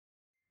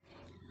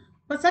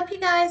What's up, you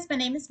guys? My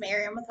name is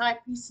Mary. I'm with High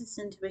Priestess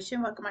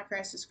Intuition. Welcome, my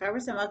current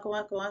subscribers, and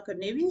welcome,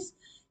 newbies.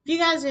 If you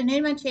guys are new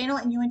to my channel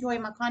and you enjoy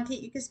my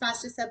content, you can smash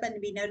the sub button to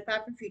be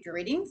notified for future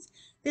readings.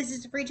 This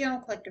is a free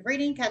general collective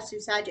reading, cast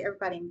suicide to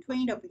everybody in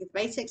between. Don't forget the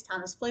basics.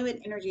 Time is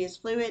fluid. Energy is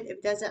fluid. If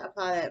it doesn't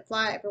apply, let it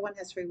fly. Everyone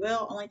has free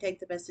will. Only take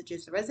the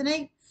messages that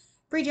resonate.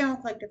 Free general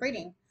collective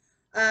reading.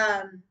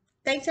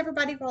 Thanks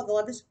everybody for all the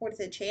love and support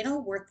to the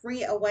channel. We're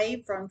 3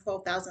 away from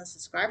 12,000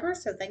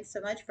 subscribers, so thanks so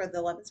much for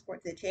the love and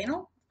support to the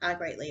channel. I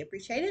greatly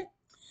appreciate it.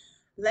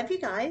 Love you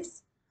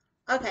guys.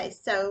 Okay,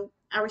 so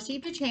I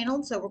received a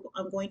channel, so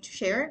I'm going to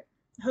share it.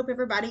 I hope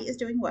everybody is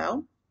doing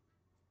well.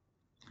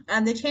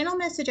 The channel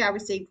message I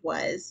received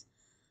was,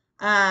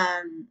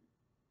 um,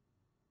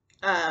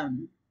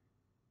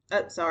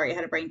 oh, sorry, I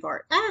had a brain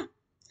fart.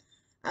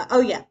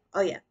 Oh yeah,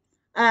 oh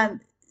yeah.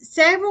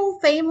 Several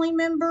family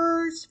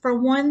members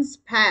from one's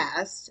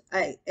past,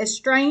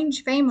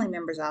 estranged family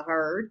members I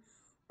heard,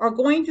 are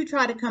going to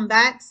try to come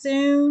back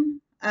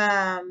soon,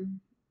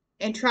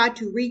 and try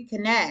to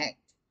reconnect.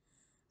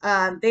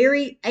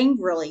 Very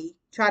angrily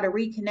try to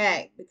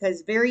reconnect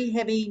because very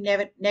heavy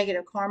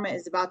negative karma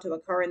is about to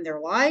occur in their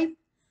life.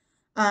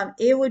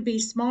 It would be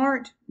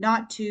smart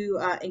not to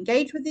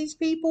engage with these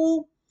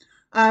people.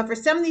 For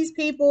some of these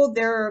people,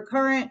 there are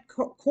current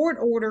court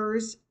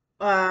orders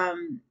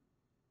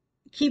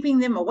keeping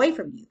them away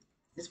from you,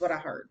 is what I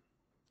heard.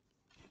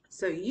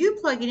 So you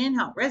plug it in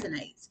how it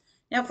resonates.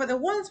 Now, for the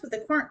ones with the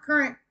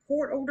current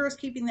court orders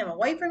keeping them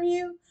away from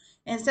you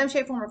in some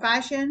shape, form, or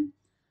fashion,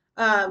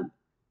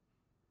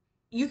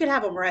 you could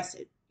have them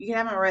arrested. You can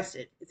have them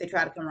arrested if they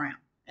try to come around,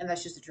 and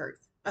that's just the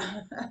truth.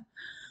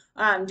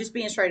 Just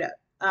being straight up.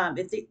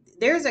 If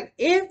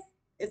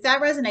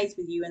that resonates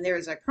with you, and there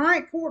is a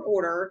current court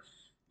order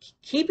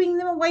keeping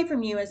them away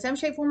from you in some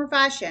shape, form, or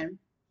fashion,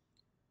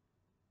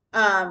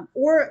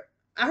 or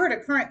I heard a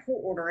current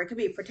court order. It could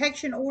be a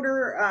protection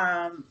order,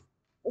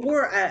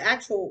 or an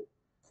actual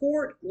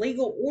court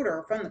legal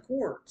order from the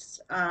courts,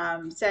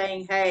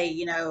 saying, hey,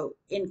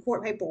 in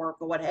court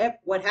paperwork or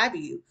what have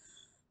you.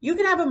 You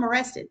can have them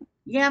arrested.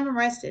 You can have them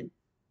arrested,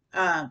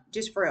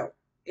 just for real,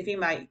 if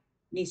anybody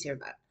needs to hear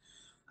that.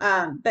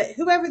 But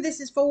whoever this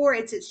is for,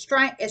 it's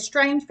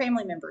estranged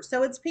family members.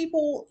 So it's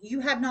people you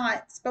have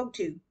not spoke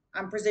to,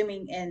 I'm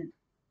presuming, in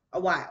a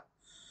while.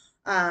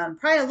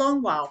 Probably a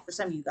long while for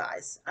some of you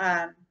guys,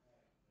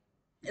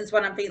 is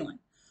what I'm feeling.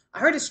 I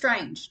heard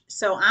estranged.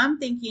 So I'm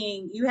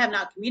thinking you have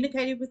not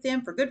communicated with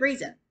them for good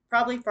reason,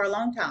 probably for a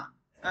long time.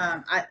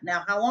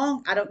 Now, how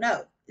long? I don't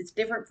know. It's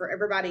different for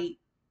everybody.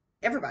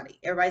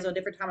 Everybody's on a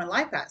different time in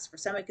life paths. For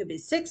some, it could be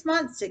 6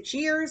 months, 6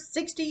 years,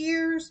 60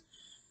 years,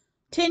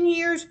 10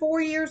 years, 4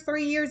 years,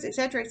 3 years,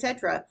 etc.,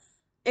 etc.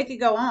 It could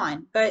go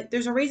on, but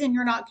there's a reason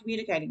you're not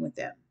communicating with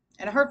them.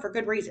 And I heard for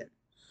good reason.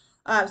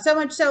 So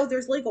much so,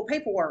 there's legal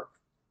paperwork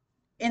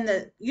in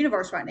the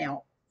universe right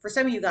now for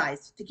some of you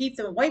guys to keep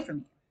them away from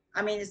you.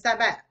 I mean, it's that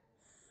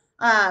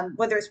bad.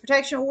 Whether it's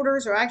protection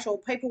orders or actual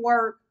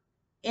paperwork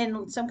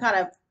in some kind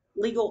of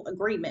legal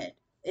agreement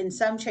in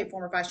some shape,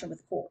 form, or fashion with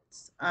the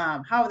courts,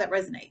 however that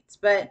resonates.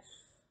 But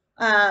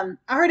I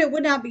heard it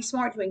would not be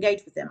smart to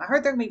engage with them. I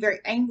heard they're going to be very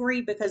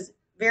angry because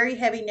very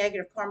heavy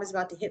negative karma is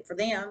about to hit for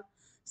them.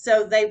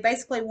 So they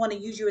basically want to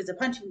use you as a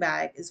punching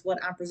bag, is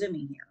what I'm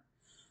presuming here.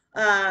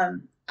 I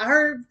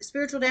heard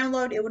spiritual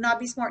download, it would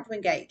not be smart to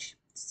engage.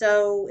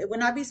 So it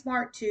would not be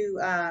smart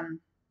to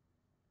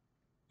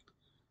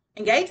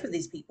engage with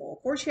these people.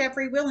 Of course, you have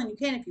free will and you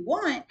can if you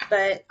want,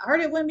 but I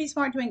heard it wouldn't be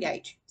smart to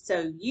engage.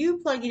 So you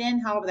plug it in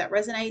however that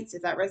resonates,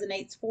 if that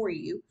resonates for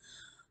you,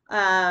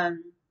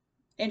 in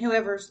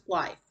whoever's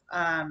life.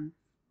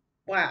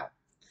 Wow.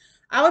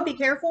 I would be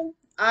careful.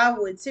 I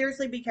would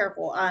seriously be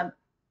careful.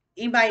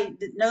 Anybody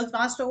that knows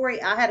my story,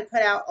 I had to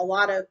cut out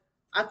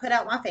I cut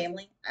out my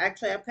family.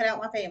 Actually, I cut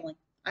out my family.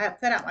 I have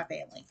cut out my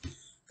family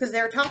because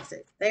they're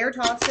toxic. They are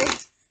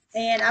toxic,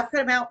 and I've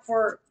cut them out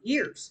for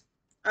years.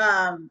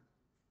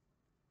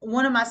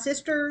 One of my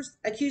sisters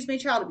accused me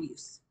of child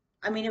abuse.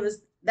 I mean, it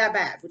was that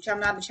bad, which I'm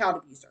not a child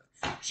abuser.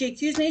 She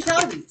accused me of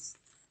child abuse.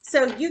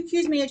 So you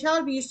accuse me of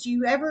child abuse. Do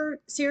you ever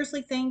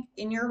seriously think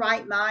in your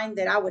right mind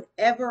that I would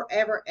ever,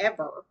 ever,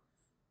 ever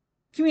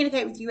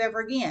communicate with you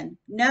ever again?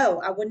 No,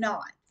 I would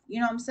not.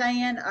 You know what I'm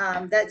saying?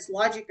 That's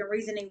logic and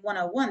reasoning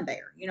 101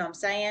 there. You know what I'm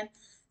saying?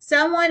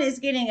 Someone is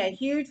getting a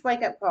huge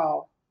wake-up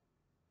call.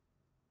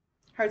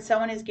 Heard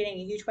someone is getting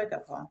a huge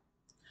wake-up call.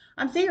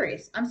 I'm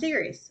serious. I'm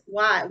serious.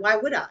 Why? Why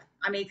would I?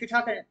 I mean, if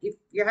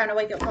you're having a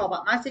wake-up call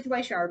about my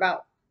situation or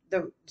about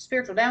the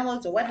spiritual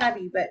downloads or what have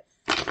you, but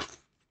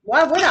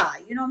why would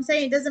I? You know what I'm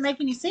saying? It doesn't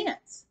make any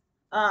sense.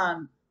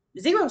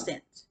 0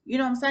 sense. You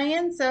know what I'm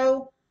saying?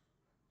 So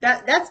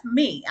that's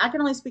me. I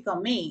can only speak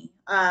on me.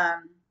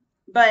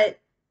 But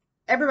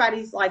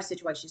everybody's life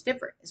situation is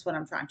different, is what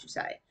I'm trying to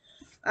say.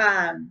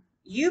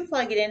 You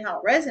plug it in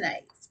how it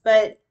resonates,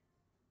 but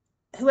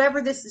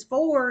whoever this is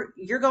for,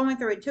 you're going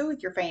through it too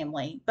with your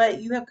family, but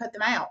you have cut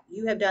them out.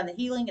 You have done the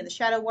healing and the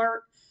shadow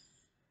work,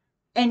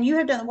 and you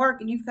have done the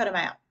work, and you've cut them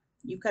out.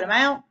 You've cut them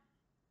out,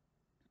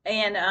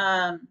 and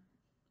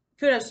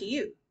kudos to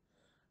you.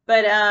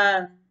 But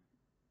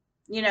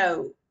you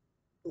know,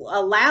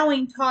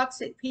 allowing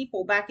toxic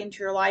people back into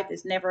your life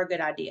is never a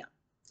good idea.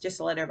 Just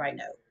to let everybody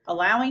know.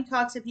 Allowing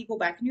toxic people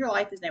back in your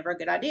life is never a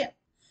good idea.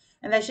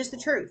 And that's just the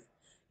truth.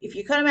 If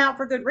you cut them out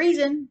for good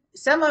reason,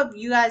 some of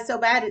you guys so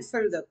bad it's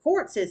through the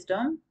court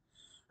system.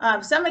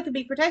 Some it could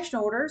be protection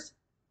orders.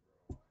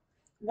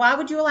 Why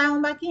would you allow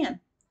them back in?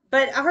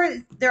 But I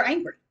heard they're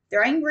angry.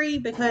 They're angry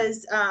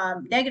because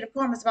negative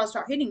karma is about to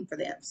start hitting for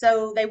them.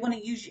 So they want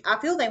to use you. I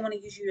feel they want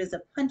to use you as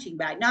a punching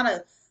bag, not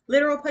a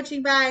literal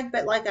punching bag,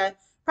 but like a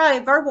probably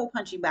a verbal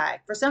punching bag.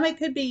 For some, it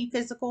could be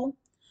physical.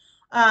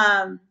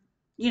 Um,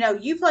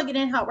 you plug it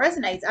in how it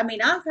resonates. I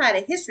mean, I've had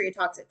a history of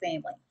toxic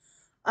family.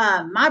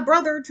 My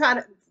brother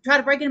tried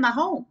to break into my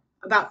home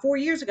about 4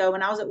 years ago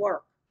when I was at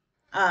work,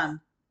 and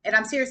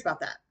I'm serious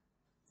about that.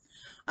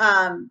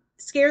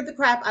 Scared the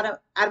crap out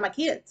of my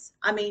kids.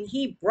 I mean,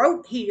 he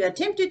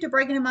attempted to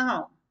break into my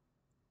home,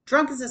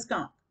 drunk as a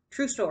skunk.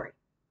 True story.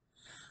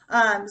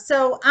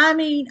 So I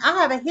mean, I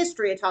have a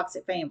history of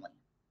toxic family,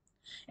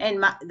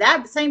 and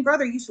that same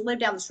brother used to live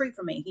down the street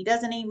from me. He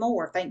doesn't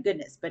anymore, thank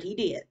goodness, but he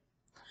did.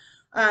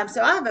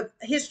 So I have a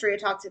history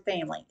of toxic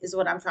family, is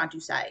what I'm trying to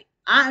say.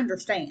 I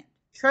understand.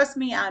 Trust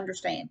me, I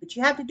understand. But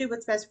you have to do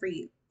what's best for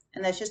you,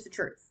 and that's just the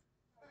truth.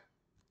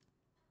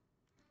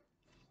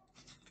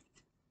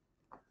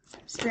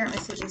 Spirit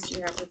messages do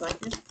you have with like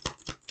this?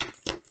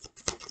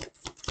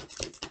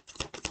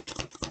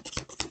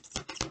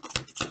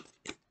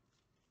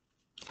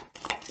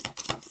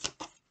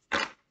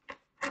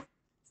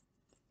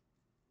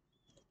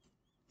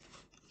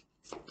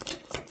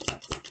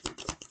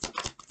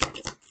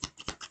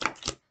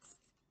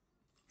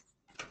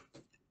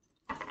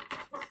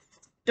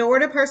 Door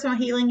to personal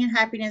healing and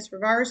happiness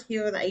reverse.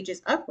 Heal the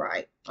ages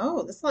upright.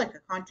 Oh, that's like a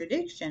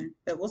contradiction,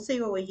 but we'll see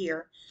what we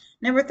hear.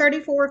 Number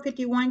 34 or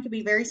 51 could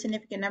be very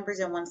significant numbers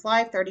in one's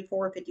life.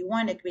 34 or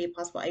 51, it could be a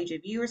possible age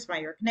of you or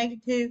somebody you're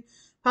connected to.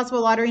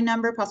 Possible lottery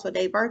number, possible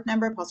day of birth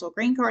number, possible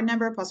green card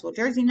number, possible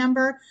jersey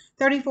number.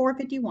 34 or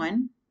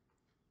 51.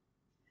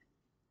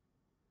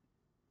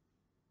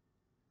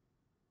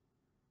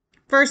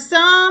 For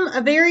some,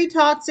 a very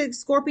toxic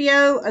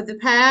Scorpio of the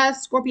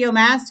past, Scorpio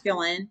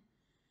masculine,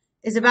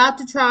 is about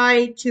to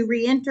try to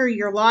re-enter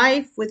your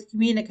life with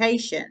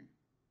communication.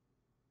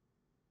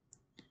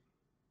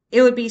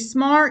 It would be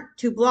smart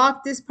to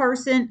block this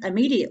person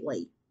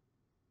immediately.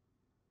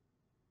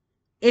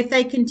 If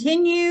they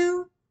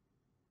continue,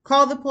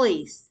 call the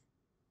police.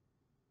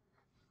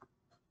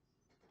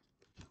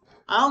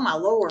 Oh my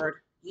Lord.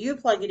 You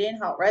plug it in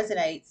how it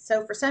resonates.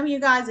 So for some of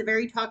you guys, a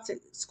very toxic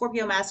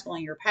Scorpio masculine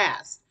in your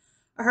past,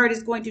 I heard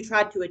is going to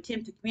try to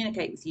attempt to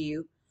communicate with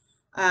you.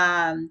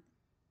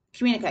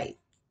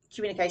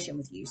 Communication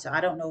with you. So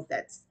I don't know if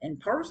that's in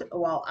person.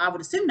 Well, I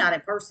would assume not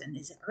in person.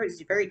 It's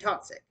very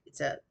toxic.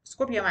 It's a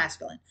Scorpio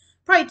masculine.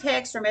 Probably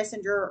text or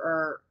messenger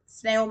or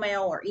snail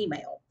mail or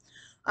email.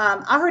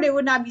 I heard it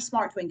would not be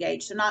smart to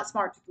engage, so not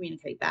smart to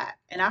communicate back.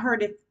 And I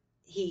heard if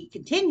he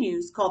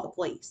continues, call the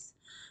police.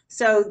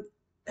 So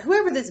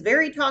whoever this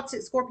very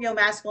toxic Scorpio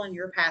masculine in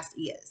your past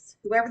is,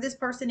 whoever this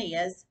person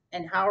is,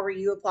 and however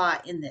you apply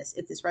in this,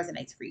 if this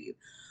resonates for you.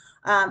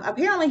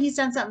 Apparently he's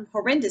done something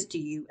horrendous to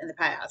you in the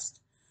past.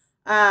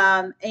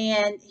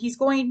 And he's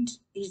going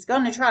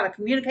to try to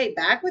communicate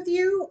back with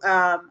you.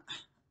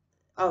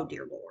 Oh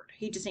dear Lord,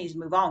 he just needs to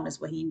move on.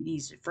 That's what he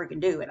needs to freaking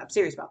do. And I'm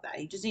serious about that.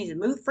 He just needs to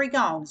move the freak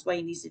on. That's what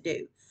he needs to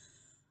do.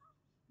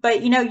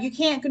 But you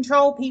can't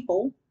control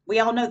people. We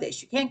all know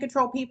this. You can't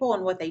control people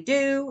and what they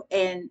do.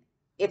 And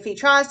if he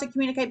tries to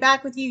communicate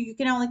back with you, you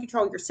can only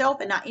control yourself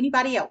and not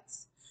anybody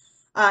else.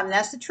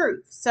 That's the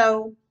truth.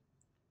 So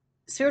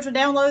spiritual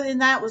download in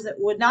that was that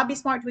would not be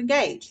smart to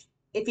engage.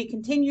 If he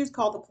continues,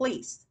 call the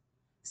police.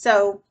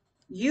 So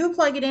you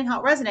plug it in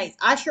how it resonates.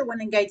 I sure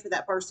wouldn't engage with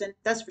that person.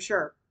 That's for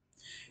sure.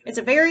 It's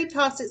a very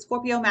toxic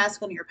Scorpio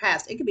masculine in your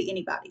past. It could be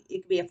anybody.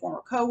 It could be a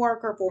former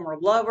coworker, former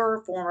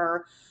lover,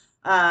 former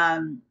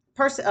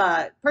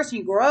person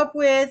you grew up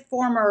with,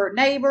 former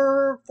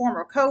neighbor,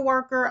 former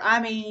coworker. I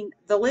mean,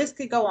 the list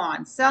could go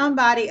on.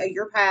 Somebody of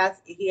your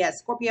past. He has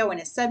Scorpio in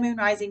his sun, moon,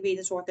 rising,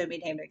 Venus, ortho,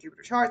 midheaven,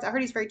 Jupiter charts. I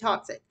heard he's very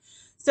toxic.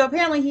 So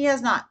apparently he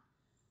has not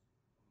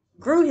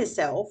grew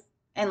himself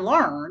and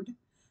learned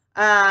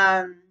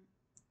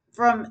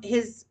from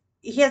his.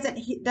 He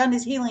hasn't done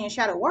his healing and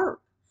shadow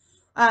work.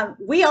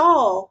 We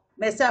all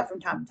mess up from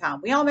time to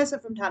time. We all mess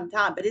up from time to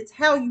time, but it's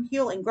how you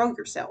heal and grow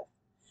yourself.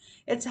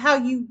 It's how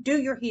you do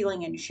your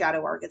healing and your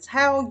shadow work. It's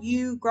how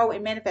you grow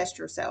and manifest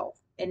yourself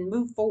and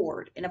move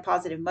forward in a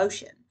positive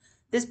motion.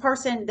 This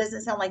person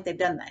doesn't sound like they've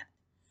done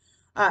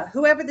that.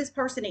 Whoever this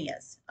person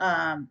is,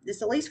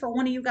 this at least for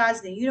one of you guys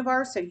in the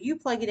universe, so you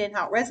plug it in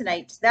how it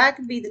resonates. That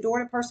could be the door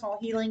to personal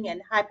healing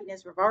and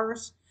happiness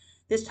reverse.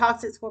 This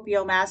toxic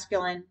Scorpio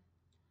masculine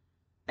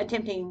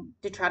attempting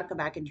to try to come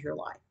back into your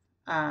life.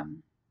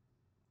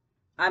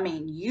 I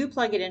mean, you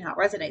plug it in how it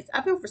resonates.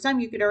 I feel for some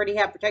you could already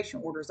have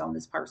protection orders on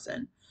this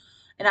person.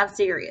 And I'm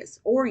serious.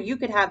 Or you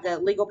could have the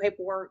legal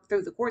paperwork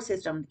through the court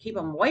system to keep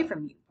them away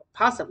from you,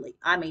 possibly.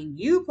 I mean,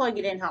 you plug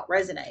it in how it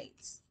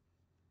resonates.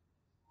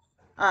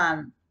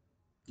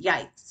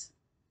 Yikes.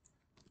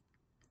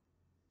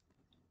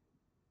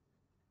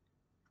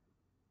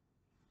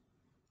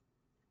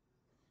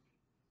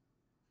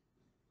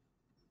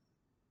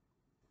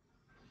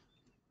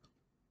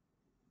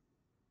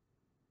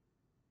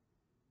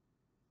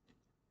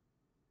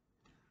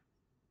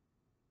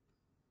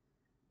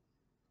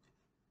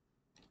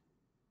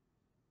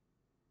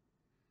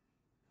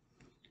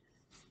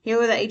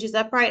 Healer that ages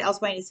upright. I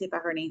was waiting to see if I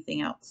heard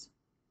anything else.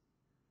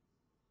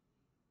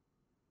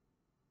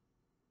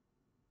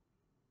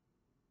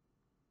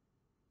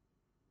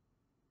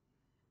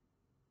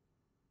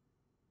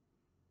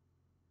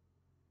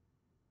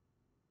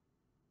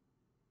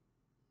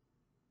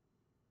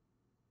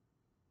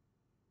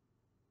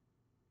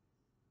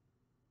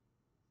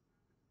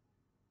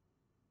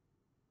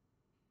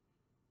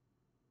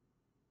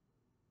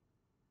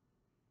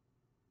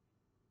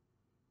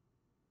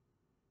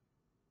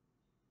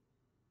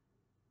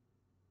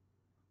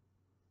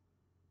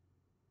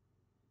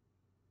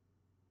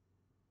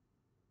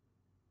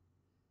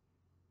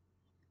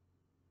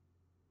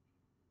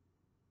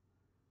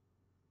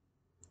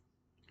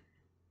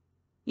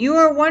 You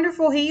are a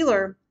wonderful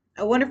healer.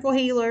 A wonderful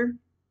healer.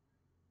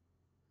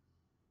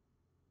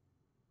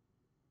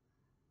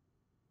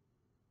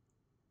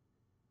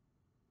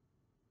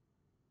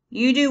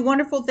 You do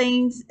wonderful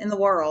things in the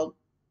world.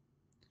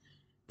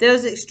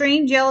 There's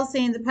extreme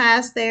jealousy in the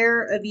past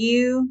there of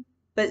you,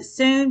 but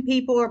soon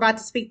people are about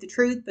to speak the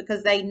truth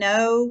because they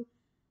know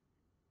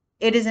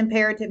it is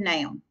imperative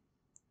now.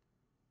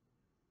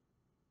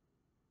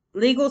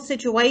 Legal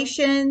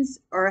situations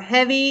are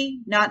heavy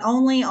not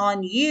only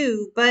on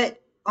you, but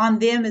on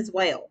them as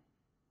well.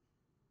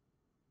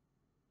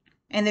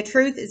 And the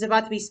truth is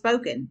about to be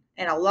spoken,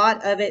 and a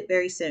lot of it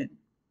very soon.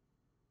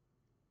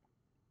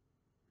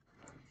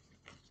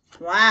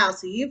 Wow,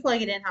 so you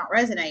plug it in how it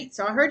resonates.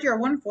 So I heard you're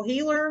a wonderful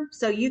healer,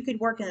 so you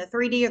could work in the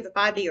 3D or the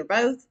 5D or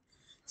both.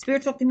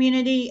 Spiritual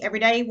community,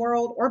 everyday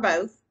world, or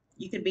both.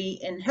 You could be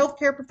in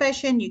healthcare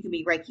profession, you could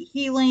be Reiki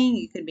healing,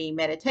 you could be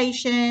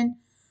meditation,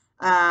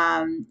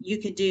 you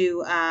could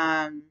do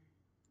uh,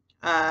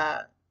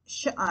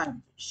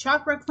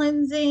 chakra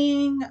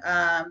cleansing,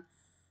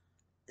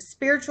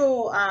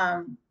 spiritual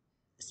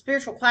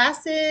spiritual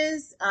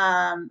classes,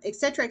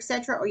 etc.,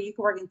 etc. Or you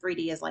can work in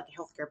 3D as like a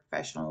healthcare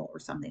professional or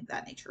something of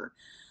that nature.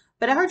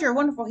 But I heard you're a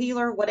wonderful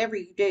healer, whatever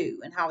you do,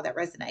 and how that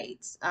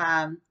resonates.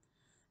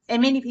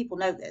 And many people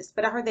know this,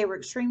 but I heard they were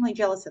extremely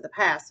jealous of the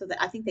past, so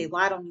that I think they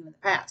lied on you in the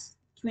past.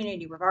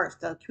 Community reversed.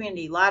 The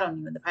community lied on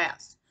you in the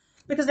past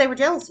because they were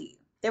jealous of you.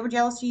 They were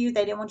jealous of you.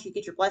 They didn't want you to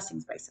get your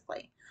blessings,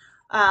 basically.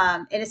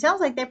 And it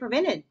sounds like they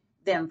prevented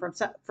them from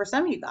for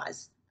some of you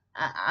guys.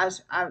 I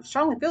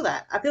strongly feel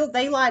that. I feel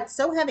they lied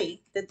so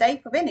heavy that they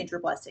prevented your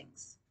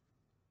blessings,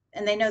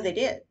 and they know they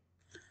did.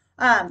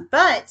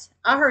 But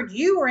I heard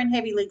you are in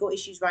heavy legal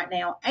issues right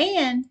now,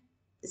 and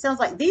it sounds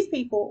like these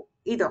people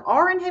either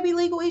are in heavy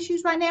legal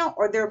issues right now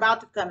or they're about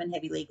to come in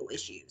heavy legal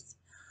issues.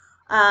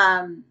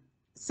 Um,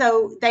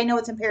 so they know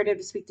it's imperative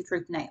to speak the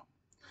truth now.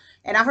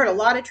 And I heard a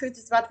lot of truth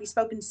is about to be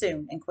spoken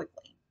soon and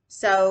quickly.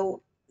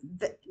 So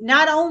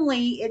not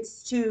only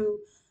it's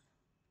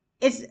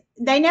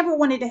they never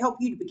wanted to help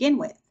you to begin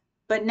with,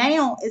 but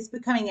now it's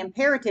becoming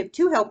imperative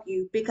to help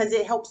you because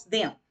it helps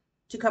them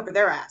to cover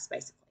their ass,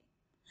 basically.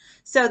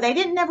 So they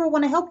didn't never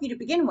want to help you to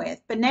begin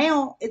with, but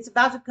now it's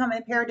about to become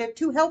imperative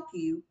to help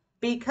you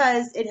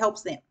because it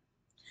helps them,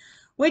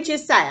 which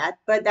is sad,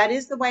 but that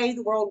is the way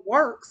the world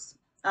works,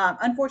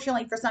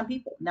 unfortunately for some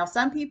people. Now,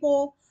 some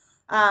people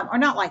are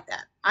not like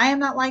that. I am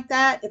not like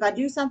that. If I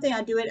do something,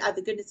 I do it out of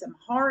the goodness of my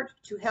heart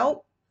to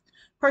help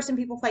person,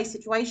 people, place,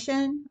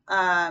 situation,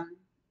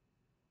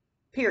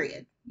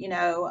 period.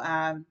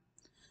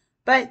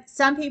 But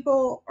some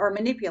people are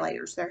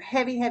manipulators. They're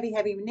heavy, heavy,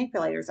 heavy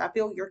manipulators. I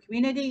feel your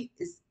community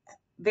is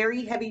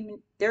very heavy.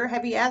 They're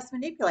heavy ass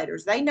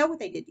manipulators. They know what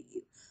they did to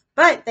you,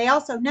 but they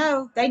also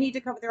know they need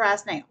to cover their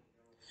ass now.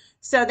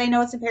 So they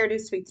know it's imperative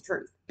to speak the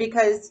truth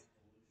because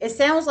it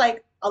sounds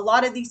like a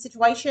lot of these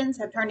situations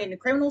have turned into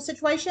criminal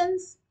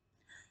situations,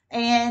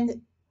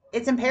 and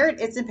it's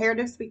imperative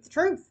to speak the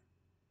truth.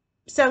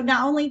 So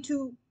not only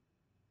to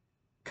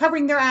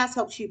covering their ass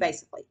helps you,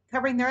 basically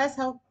covering their ass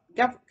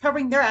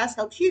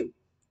helps you,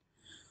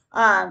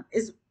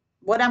 is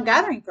what I'm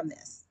gathering from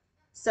this.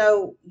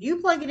 So you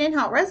plug it in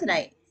how it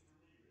resonates.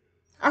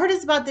 I heard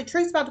it's about the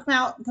truth's about to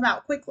come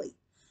out quickly.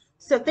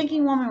 So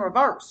thinking woman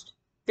reversed.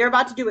 They're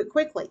about to do it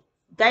quickly.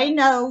 They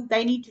know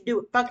they need to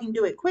do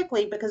it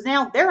quickly because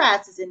now their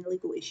ass is in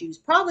legal issues,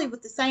 probably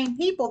with the same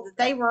people that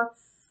they were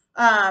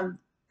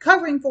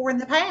covering for in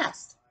the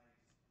past.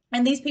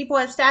 And these people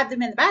have stabbed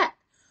them in the back.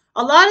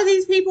 A lot of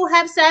these people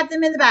have stabbed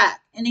them in the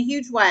back in a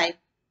huge way.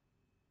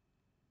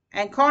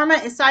 And karma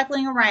is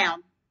cycling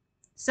around.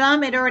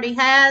 Some it already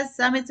has,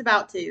 some it's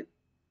about to.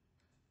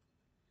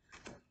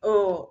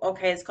 Oh,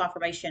 okay, it's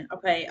confirmation.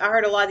 Okay, I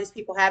heard a lot of these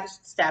people have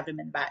stabbed him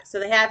in the back. So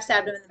they have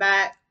stabbed him in the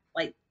back,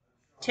 like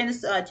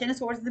tennis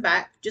swords in the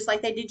back, just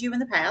like they did you in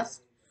the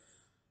past.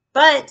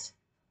 But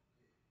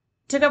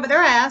to cover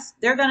their ass,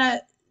 they're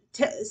gonna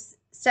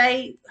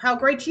say how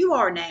great you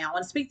are now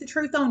and speak the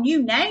truth on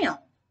you now.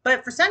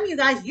 But for some of you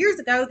guys, years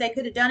ago, they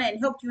could have done it and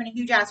helped you in a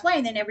huge ass way,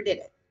 and they never did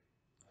it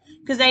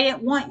because they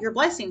didn't want your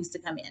blessings to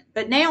come in.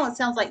 But now it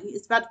sounds like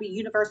it's about to be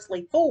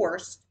universally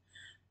forced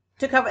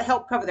to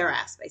help cover their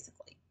ass,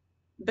 basically,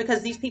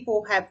 because these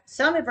people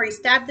some have already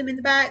stabbed them in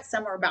the back,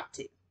 some are about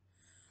to.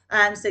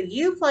 So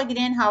you plug it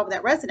in however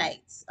that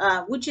resonates,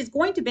 which is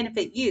going to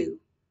benefit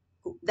you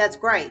That's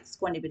great. It's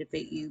going to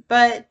benefit you,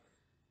 but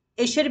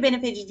it should have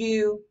benefited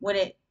you when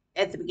it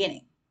at the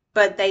beginning.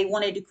 But they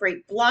wanted to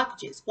create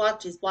blockages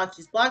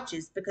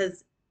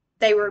because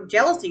they were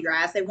jealous of your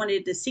ass. They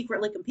wanted to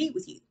secretly compete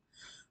with you,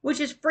 which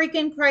is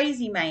freaking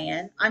crazy,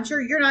 man. I'm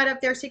sure you're not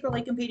up there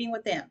secretly competing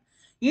with them.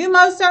 You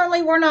most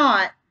certainly were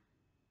not.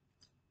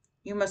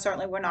 You most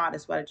certainly were not,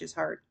 is what I just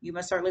heard. You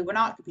most certainly were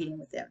not competing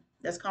with them.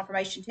 That's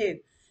confirmation too.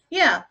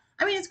 Yeah,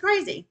 I mean it's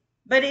crazy,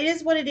 but it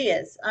is what it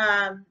is.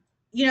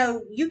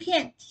 You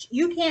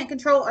can't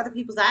control other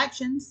people's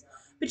actions,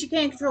 but you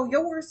can control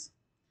yours.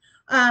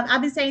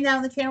 I've been saying that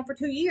on the channel for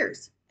 2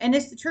 years, and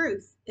it's the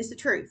truth. It's the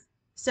truth.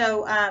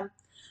 So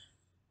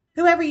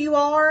whoever you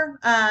are,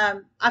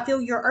 I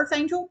feel your earth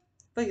angel.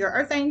 Feel your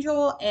earth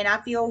angel, and I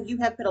feel you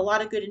have put a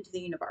lot of good into the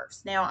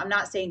universe. Now, I'm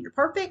not saying you're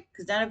perfect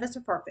because none of us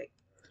are perfect,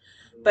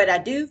 but I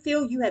do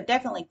feel you have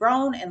definitely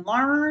grown and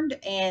learned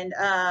and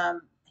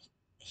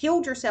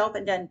healed yourself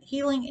and done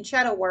healing and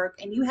shadow work,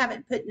 and you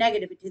haven't put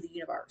negative into the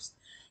universe.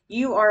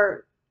 You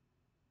are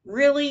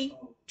really,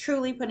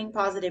 truly putting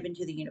positive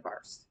into the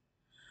universe.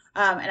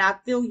 And I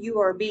feel you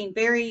are being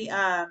very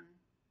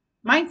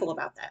mindful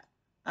about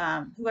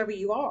that, whoever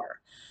you are.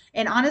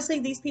 And honestly,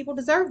 these people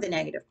deserve the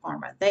negative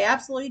karma. They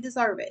absolutely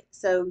deserve it.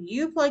 So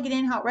you plug it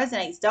in how it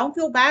resonates. Don't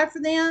feel bad for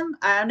them.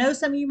 I know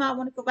some of you might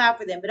want to feel bad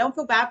for them, but don't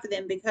feel bad for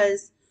them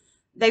because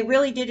they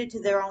really did it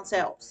to their own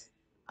selves.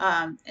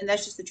 And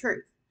that's just the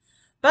truth.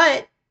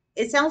 But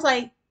it sounds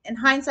like in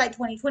hindsight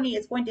 2020,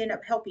 it's going to end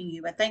up helping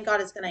you. And thank God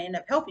it's going to end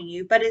up helping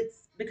you. But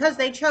it's because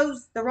they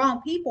chose the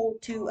wrong people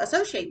to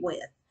associate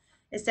with.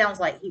 It sounds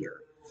like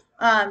here.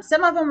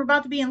 Some of them are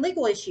about to be in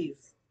legal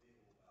issues.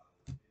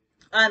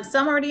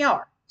 Some already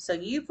are. So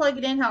you plug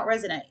it in how it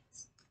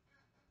resonates.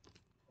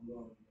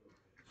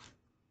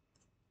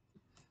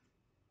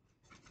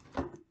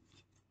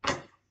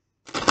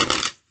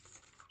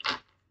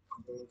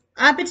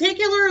 A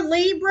particular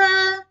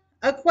Libra,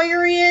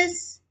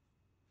 Aquarius,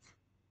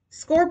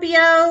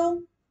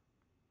 Scorpio.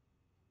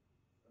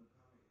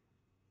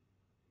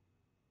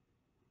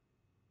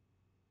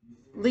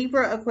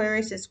 Libra,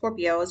 Aquarius, and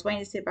Scorpio. I was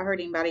waiting to see if I heard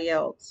anybody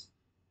else.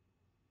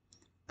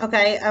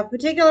 Okay, a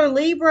particular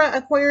Libra,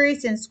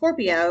 Aquarius, and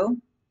Scorpio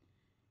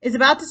is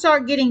about to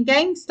start getting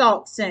gang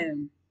stalked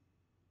soon.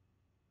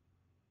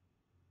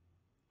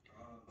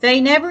 They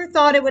never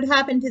thought it would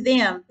happen to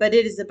them, but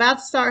it is about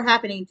to start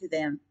happening to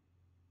them.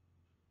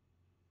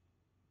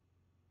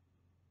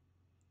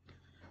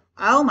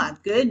 Oh my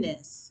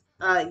goodness.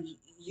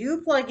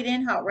 You plug it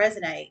in how it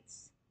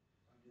resonates.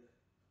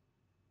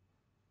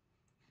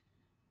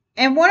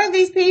 And one of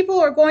these people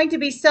are going to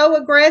be so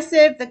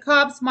aggressive, the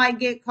cops might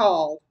get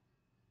called.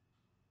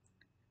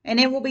 And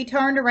it will be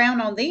turned around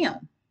on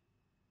them.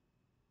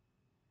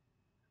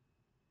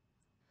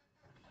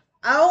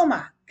 Oh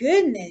my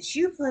goodness.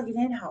 You plug it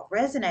in how it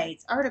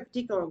resonates. I heard a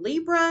particular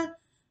Libra,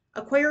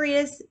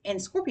 Aquarius,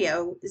 and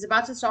Scorpio is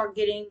about to start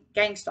getting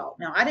gang stalked.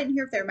 Now, I didn't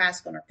hear if they're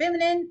masculine or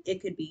feminine.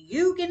 It could be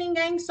you getting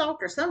gang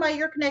stalked or somebody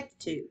you're connected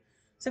to.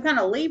 Some kind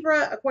of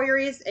Libra,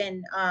 Aquarius,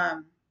 and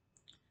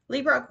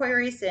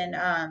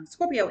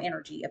Scorpio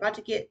energy about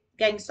to get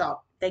gang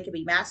stalked. They could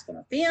be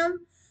masculine or femme.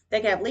 They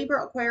could have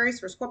Libra,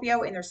 Aquarius, or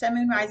Scorpio in their Sun,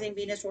 Moon, Rising,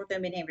 Venus, North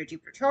Node, Midheaven, or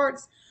Jupiter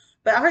charts.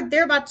 But I heard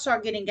they're about to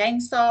start getting gang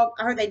stalked.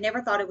 I heard they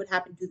never thought it would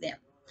happen to them.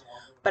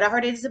 But I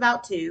heard it is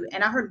about to.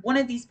 And I heard one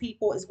of these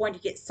people is going to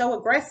get so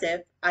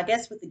aggressive, I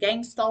guess, with the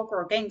gang stalker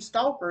or gang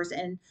stalkers,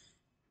 and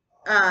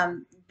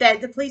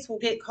that the police will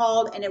get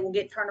called and it will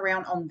get turned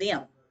around on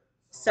them.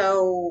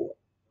 So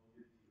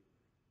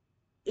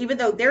even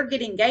though they're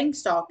getting gang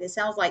stalked, it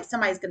sounds like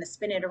somebody's going to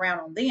spin it around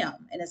on them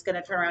and it's going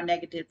to turn around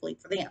negatively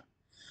for them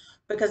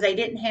because they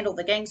didn't handle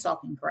the gang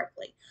stalking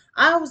correctly.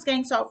 I was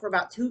gang stalked for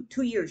about two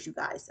years, you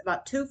guys.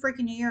 About 2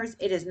 freaking years.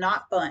 It is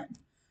not fun.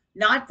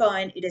 Not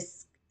fun. It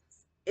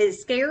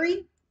is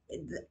scary.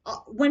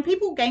 When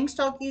people gang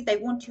stalk you, they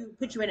want to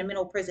put you in a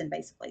mental prison,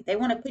 basically. They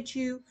want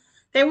you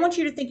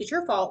to think it's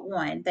your fault,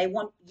 one. They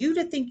want you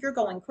to think you're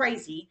going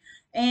crazy.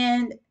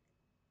 And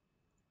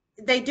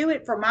they do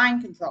it for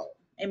mind control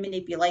and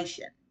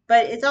manipulation.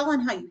 But it's all in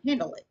how you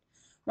handle it.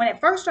 When it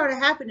first started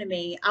happening to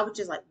me, I was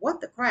just like,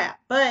 what the crap?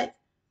 But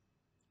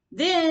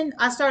then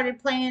I started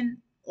playing,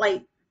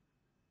 like,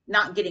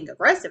 not getting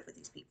aggressive with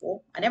these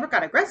people. I never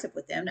got aggressive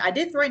with them. I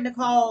did threaten to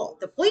call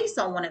the police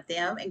on one of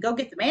them and go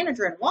get the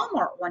manager in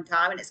Walmart one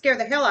time, and it scared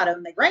the hell out of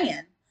them. They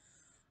ran.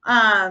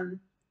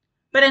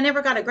 But I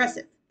never got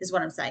aggressive, is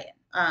what I'm saying.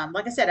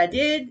 Like I said, I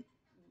did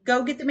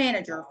go get the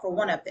manager for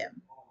one of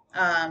them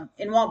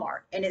in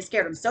Walmart, and it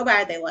scared them so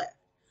bad they left.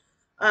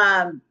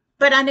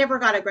 But I never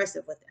got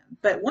aggressive with them.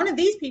 But one of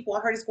these people I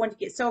heard is going to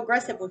get so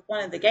aggressive with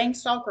one of the gang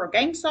stalker or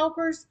gang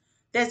stalkers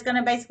that's going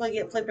to basically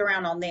get flipped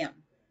around on them.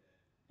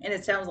 And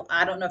it sounds,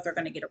 I don't know if they're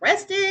going to get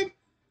arrested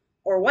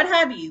or what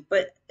have you,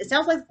 but it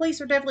sounds like the police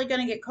are definitely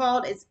going to get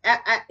called. It's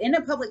in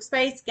a public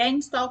space.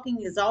 Gang stalking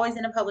is always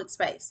in a public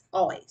space,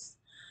 always.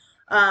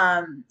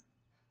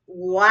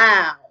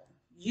 Wow.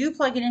 You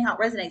plug it in how it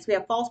resonates. We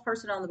have false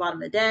person on the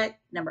bottom of the deck.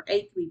 Number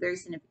 8 could be very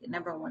significant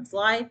number in one's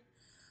life.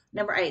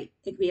 Number 8, it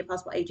could be a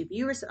possible age of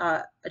yours,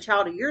 a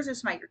child of yours or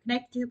somebody you're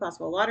connected to,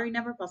 possible lottery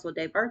number, possible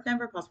date of birth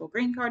number, possible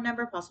green card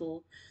number,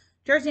 possible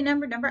jersey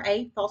number. Number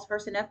 8, false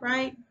person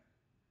upright.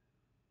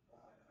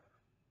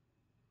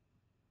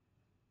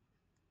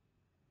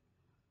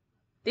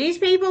 These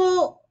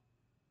people,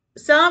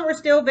 some are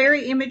still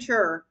very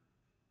immature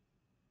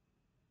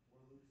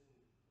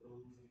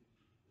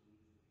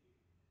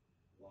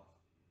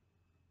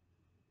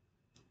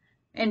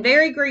and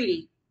very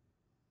greedy.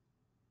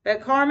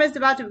 But karma is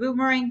about to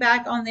boomerang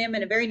back on them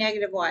in a very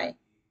negative way.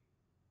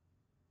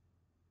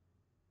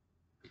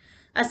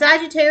 A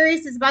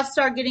Sagittarius is about to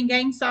start getting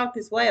gang stalked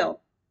as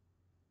well.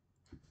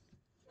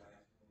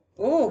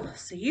 Oh,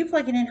 so you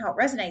plugging in how it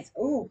resonates.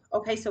 Oh,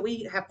 okay. So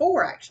we have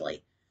 4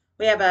 actually.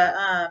 We have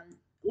a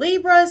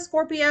Libra,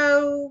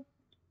 Scorpio,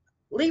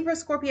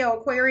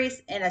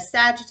 Aquarius, and a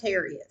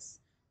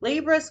Sagittarius.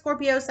 Libra,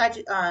 Scorpio,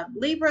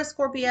 Libra,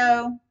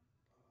 Scorpio.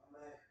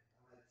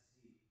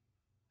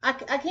 I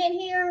can't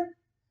hear.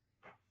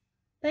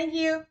 Thank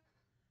you.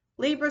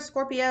 Libra,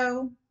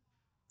 Scorpio,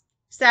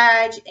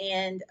 Sag,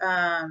 and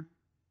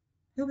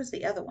who was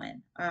the other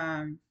one?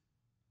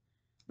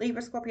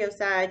 Libra, Scorpio,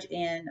 Sag,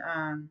 and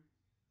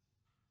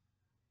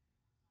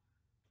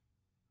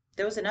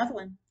there was another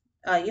one.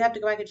 You have to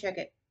go back and check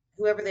it.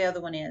 Whoever the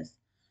other one is.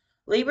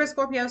 Libra,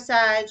 Scorpio,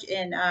 Sag,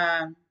 and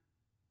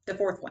the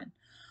 4th one.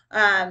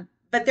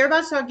 But they're about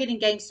to start getting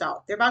gang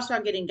stalked. They're about to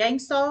start getting gang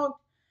stalked.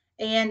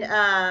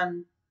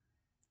 And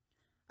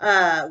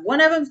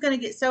one of them's going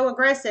to get so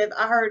aggressive.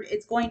 I heard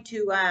it's going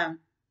to,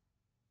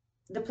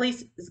 the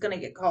police is going to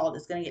get called.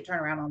 It's going to get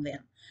turned around on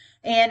them.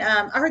 And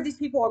I heard these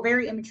people are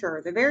very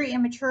immature. They're very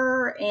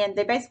immature and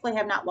they basically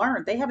have not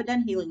learned. They haven't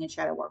done healing and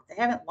shadow work. They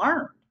haven't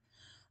learned.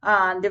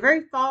 They're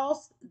very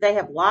false. They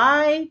have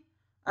lied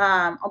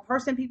on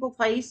person, people,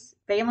 place,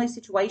 family,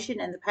 situation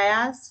in the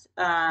past.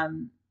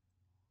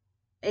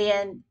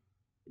 And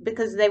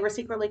because they were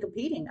secretly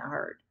competing, I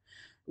heard.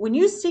 When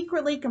you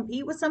secretly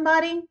compete with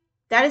somebody,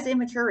 that is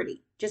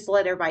immaturity. Just to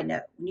let everybody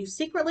know. When you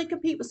secretly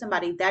compete with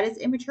somebody, that is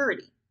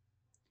immaturity.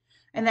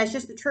 And that's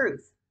just the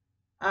truth.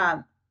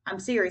 I'm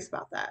serious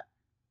about that.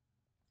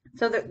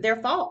 So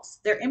they're false.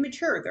 They're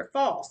immature. They're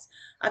false.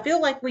 I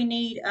feel like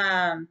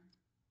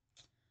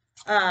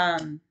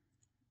um,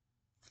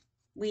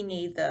 we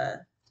need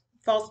the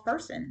false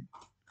person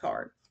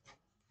card.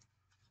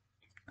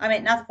 I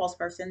mean, not the false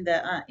person,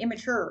 the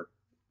immature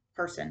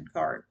person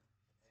card.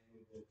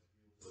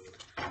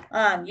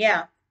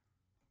 Yeah,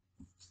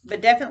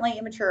 but definitely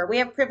immature. We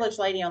have a privileged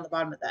lady on the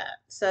bottom of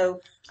that.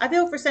 So I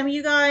feel for some of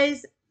you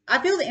guys, I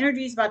feel the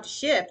energy is about to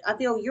shift. I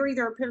feel you're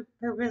either a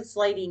privileged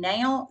lady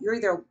now, you're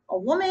either a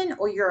woman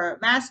or you're a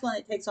masculine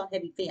that takes on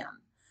heavy femme.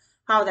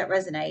 How that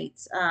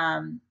resonates.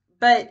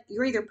 But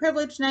you're either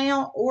privileged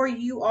now or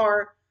you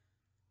are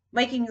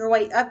making your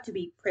way up to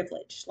be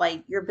privileged.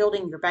 Like you're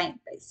building your bank,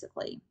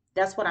 basically.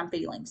 That's what I'm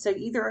feeling. So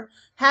either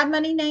have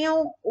money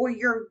now or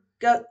you're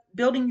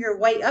building your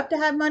way up to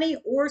have money,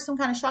 or some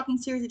kind of shocking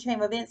series of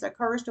chain of events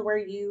occurs to where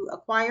you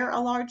acquire a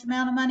large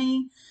amount of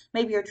money.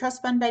 Maybe you're a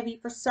trust fund baby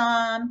for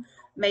some.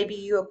 Maybe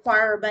you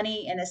acquire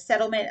money in a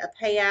settlement, a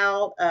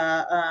payout,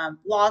 a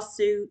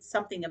lawsuit,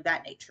 something of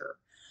that nature.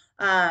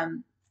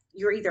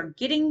 You're either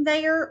getting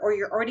there or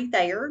you're already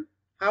there.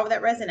 However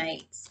that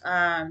resonates.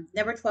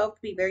 Number 12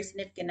 could be a very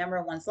significant number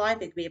in one's life.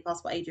 It could be a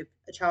possible age of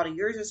a child of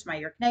yours or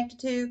somebody you're connected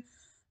to.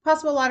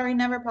 Possible lottery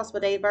number, possible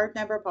date of birth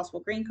number,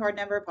 possible green card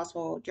number,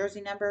 possible jersey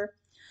number.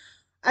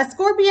 A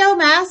Scorpio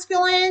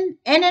masculine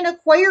and an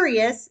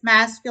Aquarius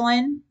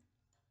masculine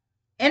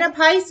and a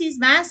Pisces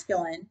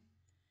masculine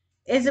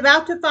is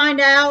about to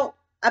find out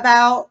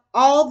about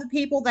all the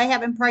people they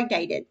have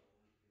impregnated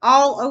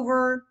all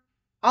over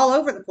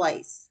the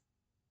place.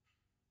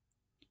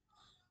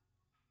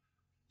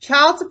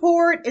 Child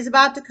support is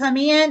about to come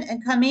in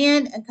and come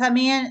in and come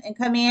in and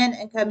come in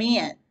and come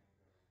in.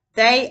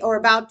 They are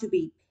about to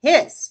be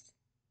pissed.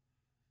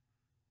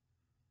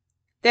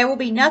 There will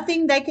be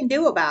nothing they can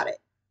do about it.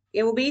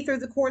 It will be through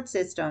the court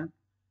system.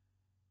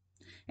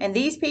 And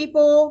these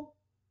people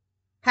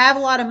have a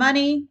lot of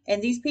money,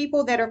 and these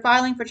people that are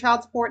filing for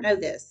child support know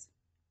this.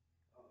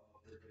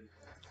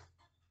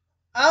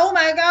 Oh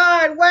my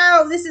God.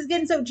 Wow. This is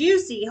getting so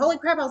juicy. Holy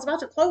crap. I was about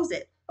to close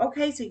it.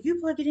 Okay. So you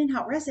plug it in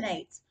how it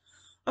resonates.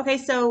 Okay.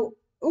 So,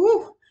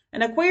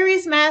 an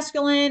Aquarius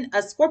masculine,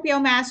 a Scorpio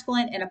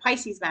masculine, and a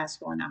Pisces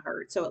masculine, I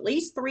heard. So at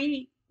least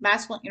 3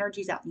 masculine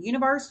energies out in the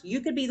universe.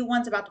 You could be the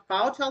ones about to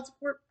file child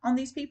support on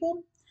these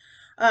people,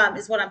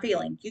 is what I'm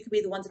feeling. You could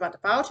be the ones about to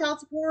file child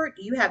support.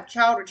 You have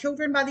child or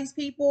children by these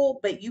people,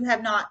 but you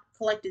have not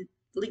collected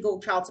legal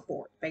child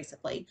support,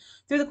 basically,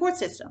 through the court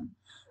system.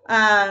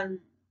 And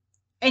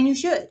you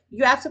should.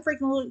 You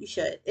absolutely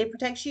should. It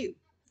protects you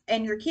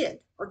and your kid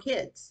or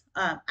kids.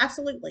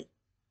 Absolutely.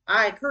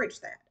 I encourage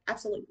that.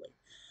 Absolutely.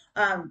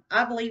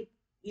 I believe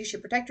you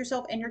should protect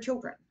yourself and your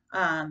children.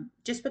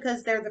 Just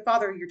because they're the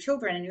father of your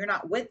children and you're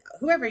not with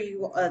whoever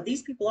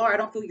these people are, I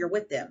don't feel you're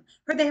with them.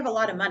 Heard they have a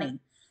lot of money.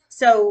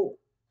 So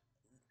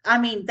I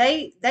mean,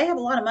 they have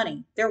a lot of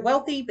money. They're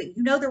wealthy, but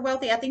you know they're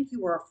wealthy. I think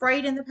you were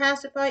afraid in the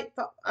past to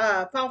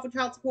file for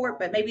child support,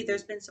 but maybe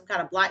there's been some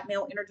kind of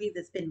blackmail energy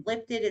that's been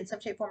lifted in some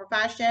shape, form, or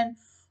fashion,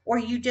 or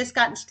you just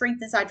gotten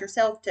strength inside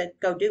yourself to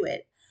go do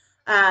it.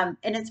 And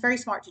it's very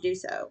smart to do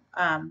so.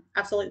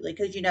 Absolutely,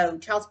 because you know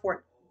child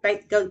support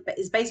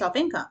is based off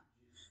income.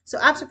 So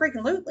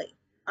absolutely,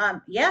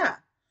 yeah.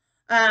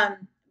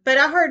 But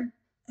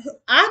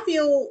I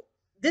feel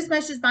this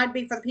message might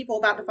be for the people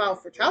about to file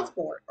for child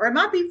support, or it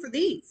might be for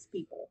these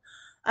people.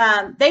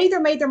 They either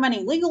made their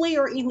money legally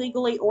or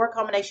illegally, or a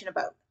combination of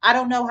both. I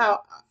don't know how.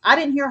 I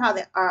didn't hear how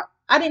they.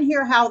 I didn't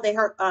hear how they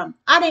heard.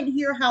 I didn't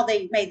hear how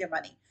they made their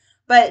money,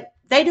 but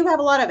they do have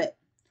a lot of it.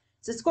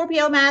 It's a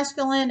Scorpio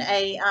masculine,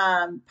 a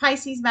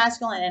Pisces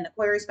masculine, and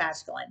Aquarius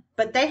masculine.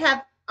 But they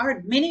have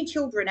are many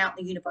children out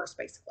in the universe,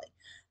 basically.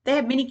 They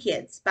have many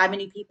kids by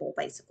many people,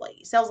 basically.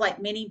 It sounds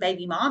like many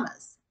baby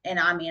mamas. And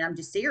I mean, I'm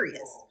just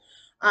serious.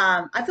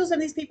 I feel some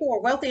of these people were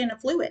wealthy and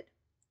affluent,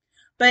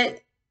 but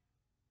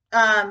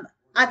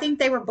I think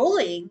they were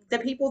bullying the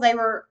people they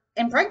were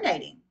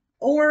impregnating,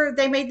 or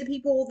they made the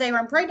people they were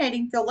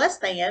impregnating feel less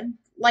than,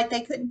 like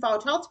they couldn't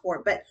file child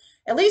support. But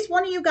at least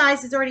one of you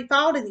guys has already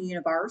filed in the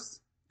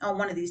universe on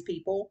one of these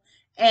people,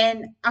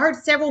 and I heard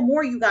several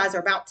more you guys are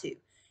about to.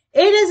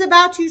 It is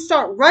about to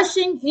start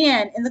rushing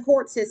in the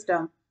court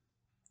system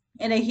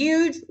in a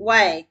huge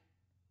way.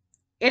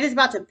 It is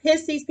about to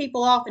piss these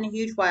people off in a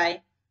huge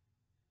way.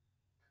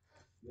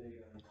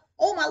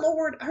 Oh my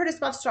lord, I heard it's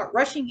about to start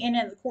rushing in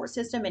the court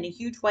system in a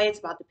huge way. It's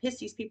about to piss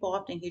these people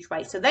off in a huge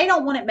way. So they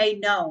don't want it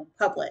made known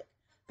public,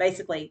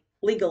 basically,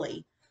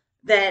 legally,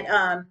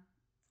 that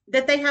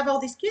that they have all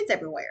these kids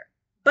everywhere.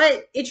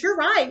 But it's your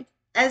right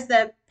as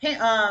the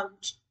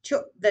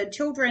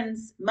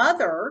children's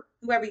mother,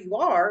 whoever you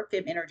are,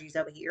 Fem Energies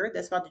over here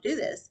that's about to do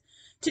this,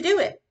 to do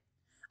it.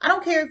 I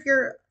don't care if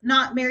you're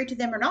not married to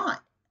them or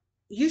not.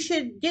 You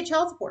should get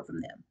child support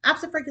from them.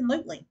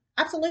 Absolutely.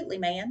 Absolutely,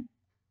 man.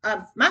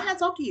 My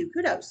hat's off to you.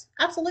 Kudos.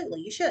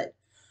 Absolutely. You should.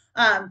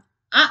 I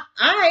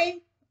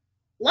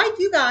like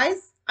you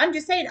guys. I'm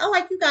just saying, I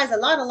like you guys a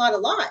lot, a lot, a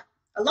lot,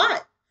 a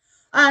lot.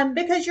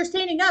 Because you're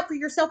standing up for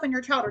yourself and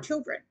your child or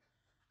children.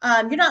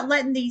 You're not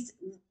letting these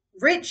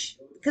rich,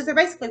 because they're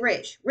basically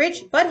rich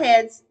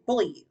buttheads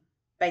bully you,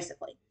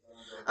 basically.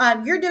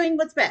 You're doing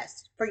what's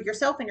best for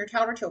yourself and your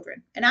child or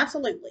children. And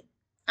absolutely,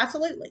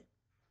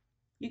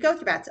 you go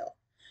with your bad self.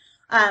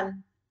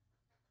 Um,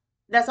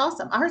 that's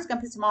awesome. I heard it's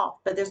gonna piss them off,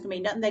 but there's gonna be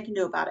nothing they can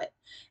do about it.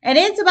 And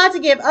it's about to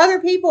give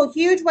other people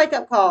huge wake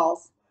up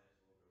calls.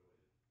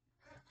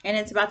 And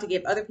it's about to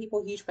give other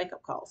people huge wake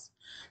up calls.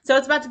 So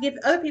it's about to give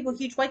other people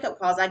huge wake up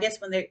calls, I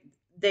guess, when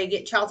they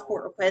get child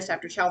support request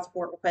after child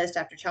support request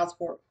after child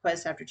support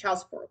request after child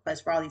support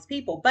request for all these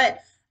people. But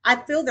I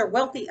feel they're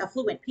wealthy,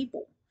 affluent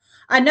people.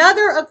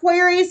 Another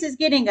Aquarius is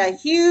getting a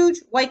huge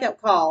wake up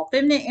call.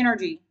 Feminine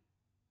energy.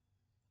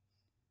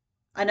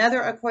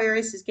 Another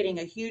Aquarius is getting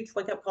a huge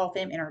wake up call,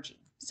 Fem energy.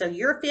 So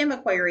you're a Fem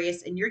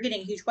Aquarius and you're getting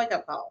a huge wake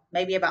up call.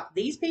 Maybe about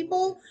these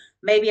people,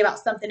 maybe about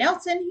something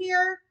else in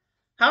here.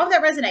 However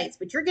that resonates,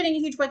 but you're getting a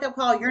huge wake up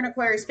call. You're an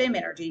Aquarius Fem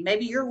energy.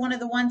 Maybe you're one of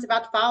the ones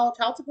about to file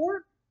child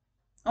support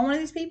on one of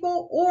these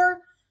people, or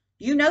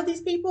you know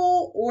these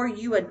people, or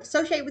you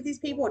associate with these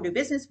people, or do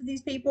business with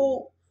these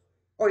people,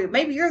 or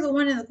maybe you're the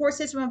one in the court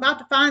system about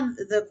to find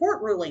the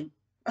court ruling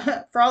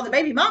for all the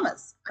baby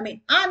mamas. I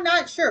mean, I'm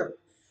not sure.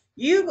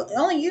 You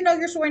know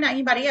your story, not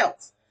anybody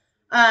else.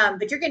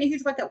 But you're getting a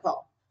huge wake up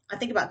call. I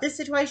think about this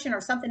situation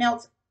or something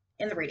else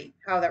in the reading,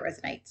 how that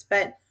resonates.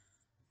 But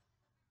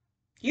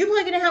you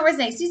plug it in how it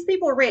resonates. These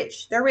people are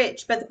rich. They're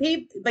rich, but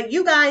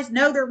you guys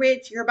know they're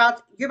rich. You're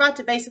about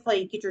to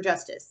basically get your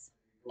justice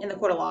in the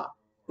court of law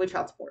with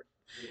child support,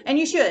 and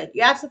you should.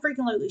 You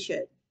absolutely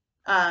should.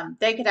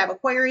 They could have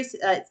Aquarius.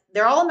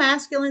 They're all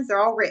masculines.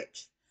 They're all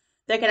rich.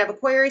 They could have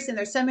Aquarius in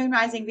their Sun, Moon,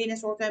 Rising,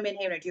 Venus, North Node,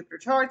 Midheaven, or Jupiter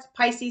charts.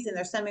 Pisces in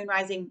their Sun, Moon,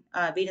 Rising,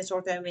 Venus,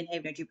 North Node,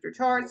 Midheaven, or Jupiter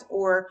charts.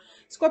 Or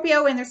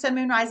Scorpio in their Sun,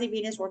 Moon, Rising,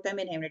 Venus, North Node,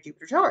 Midheaven, or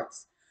Jupiter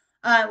charts.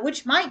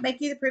 Which might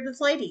make you the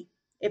privileged lady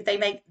if they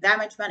make that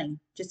much money.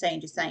 Just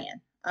saying.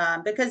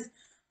 Because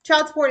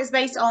child support is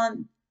based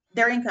on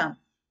their income.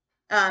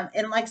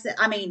 And like I said,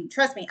 I mean,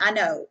 trust me, I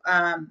know.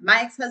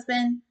 My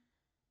ex-husband,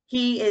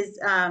 he is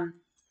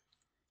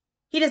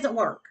he doesn't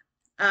work.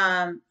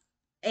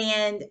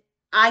 And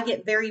I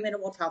get very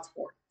minimal child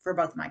support for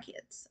both of my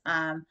kids.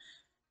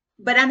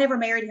 But I never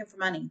married him for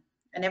money.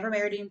 I never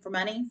married him for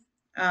money.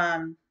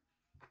 Now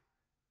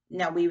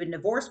we've been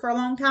divorced for a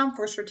long time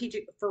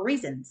for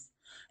reasons.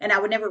 And I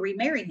would never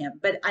remarry him,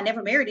 but I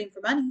never married him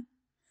for money.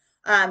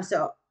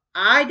 So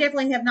I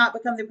definitely have not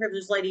become the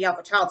privileged lady off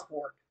of child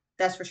support.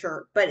 That's for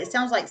sure. But it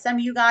sounds like some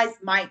of you guys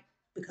might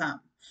become.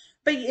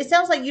 But it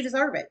sounds like you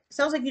deserve it. It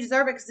sounds like you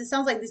deserve it because it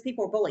sounds like these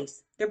people are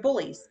bullies. They're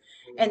bullies.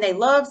 And they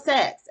love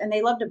sex. And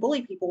they love to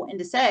bully people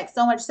into sex.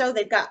 So much so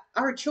they've got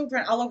our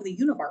children all over the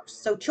universe.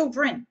 So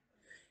children.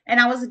 And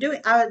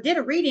I did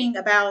a reading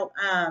about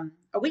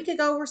a week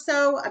ago or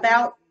so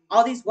about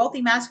all these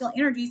wealthy masculine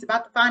energies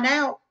about to find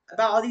out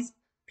about all these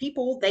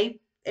people they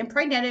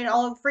impregnated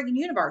all over the freaking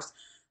universe.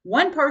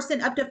 One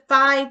person up to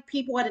 5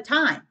 people at a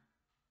time.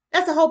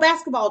 That's a whole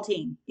basketball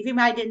team. If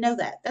anybody didn't know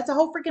that, that's a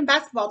whole freaking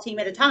basketball team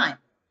at a time.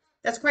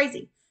 That's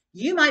crazy.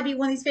 You might be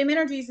one of these fem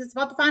energies that's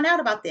about to find out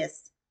about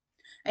this,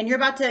 and you're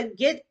about to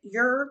get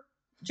your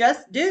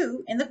just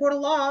due in the court of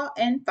law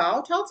and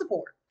file child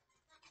support.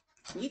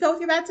 You go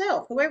with your bad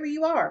self, whoever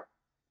you are.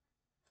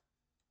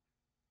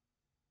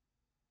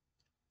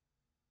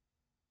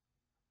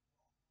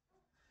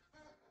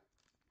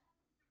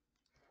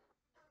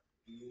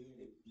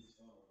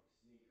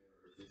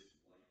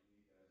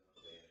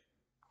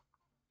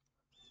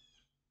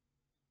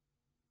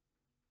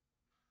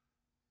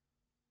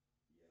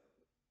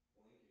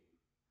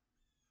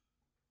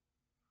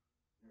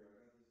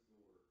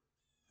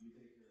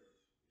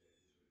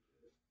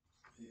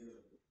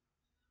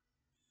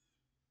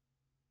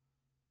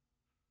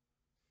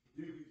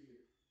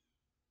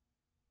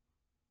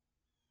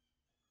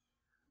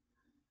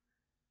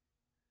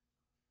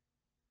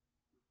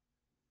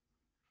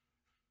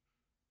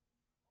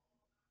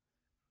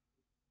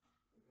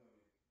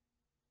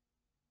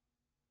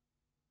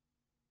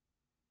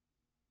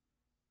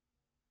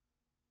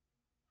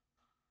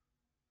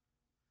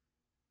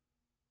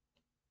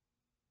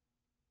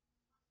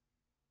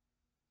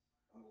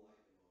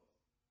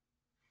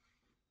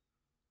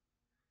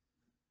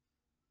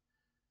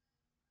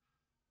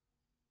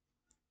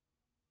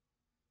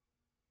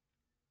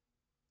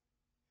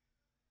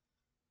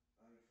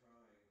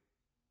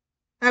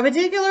 A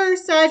particular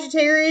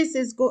Sagittarius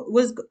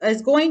was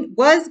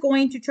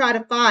going to try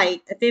to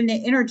fight a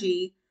feminine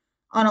energy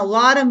on a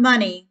lot of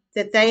money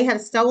that they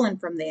have stolen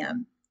from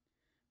them.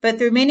 But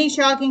through many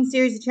shocking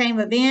series of chain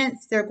of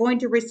events, they're going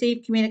to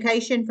receive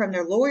communication from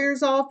their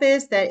lawyer's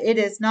office that it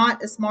is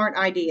not a smart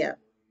idea.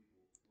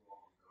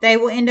 They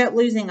will end up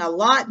losing a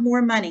lot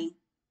more money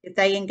if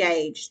they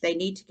engage. They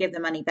need to give the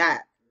money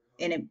back,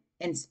 and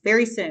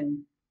very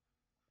soon.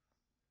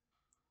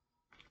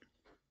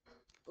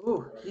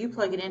 Ooh, you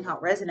plug it in how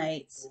it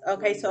resonates.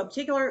 Okay, so a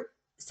particular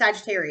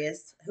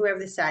Sagittarius, whoever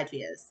the Sag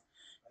is,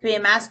 could be a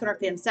masculine or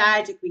femme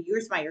Sag. It could be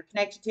yours, somebody you're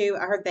connected to.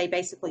 I heard they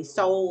basically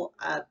stole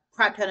a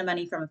crap ton of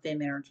money from a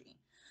femme energy.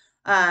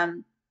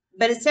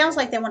 But it sounds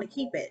like they want to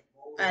keep it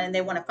and they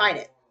want to fight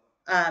it.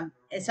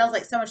 It sounds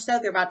like so much so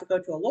they're about to go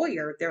to a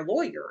lawyer, their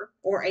lawyer,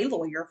 or a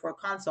lawyer for a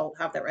consult,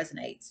 how that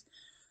resonates,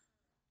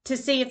 to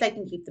see if they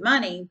can keep the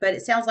money. But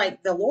it sounds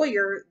like the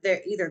lawyer,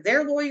 they're either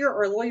their lawyer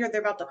or a lawyer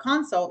they're about to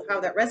consult, how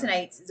that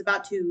resonates, is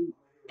about to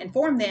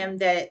inform them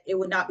that it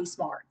would not be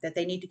smart, that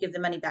they need to give the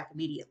money back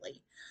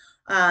immediately,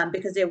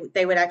 because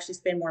they would actually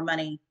spend more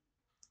money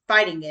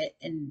fighting it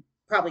and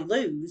probably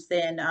lose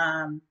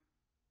than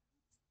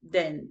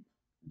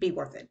be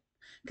worth it,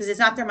 because it's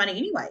not their money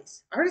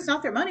anyways. I heard it's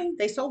not their money.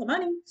 They stole the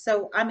money.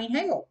 So, I mean,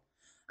 hell,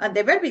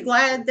 they better be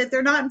glad that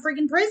they're not in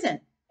freaking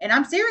prison. And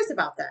I'm serious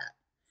about that.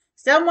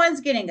 Someone's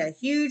getting a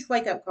huge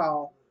wake up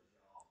call.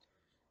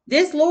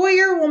 This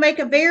lawyer will make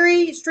a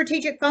very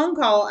strategic phone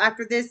call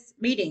after this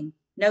meeting.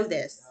 Know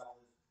this.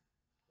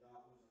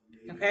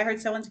 Okay, I heard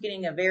someone's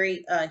getting a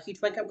very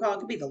huge wake up call. It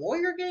could be the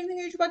lawyer getting the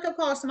huge wake up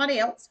call, or somebody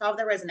else, however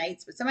that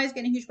resonates, but somebody's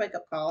getting a huge wake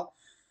up call.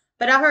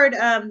 But I heard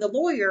the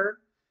lawyer,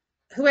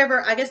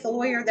 whoever, I guess the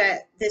lawyer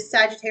that this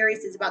Sagittarius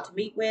is about to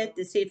meet with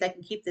to see if they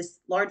can keep this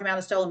large amount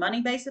of stolen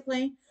money,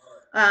 basically,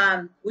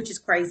 which is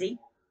crazy.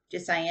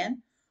 Just saying.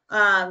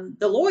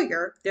 The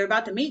lawyer they're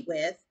about to meet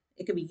with,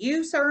 it could be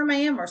you, sir,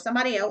 ma'am, or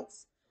somebody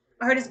else.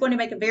 I heard it's going to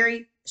make a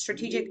very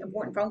strategic,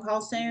 important phone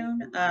call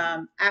soon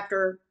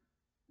after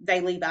they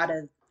leave out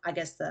of, I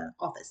guess, the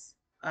office.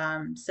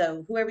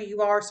 So whoever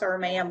you are, sir,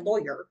 ma'am,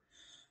 lawyer,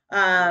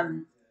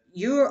 I'm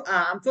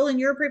feeling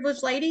you're a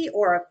privileged lady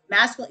or a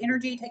masculine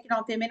energy taking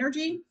on fem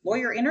energy,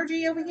 lawyer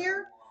energy over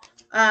here.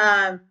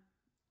 Um,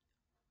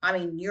 I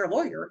mean, you're a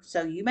lawyer,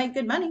 so you make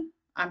good money,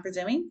 I'm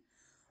presuming.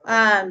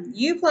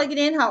 You plug it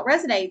in how it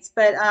resonates,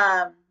 but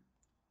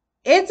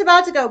it's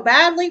about to go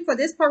badly for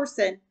this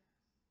person.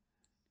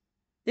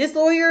 This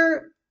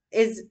lawyer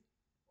is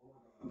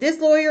this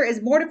lawyer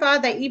is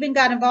mortified they even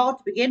got involved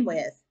to begin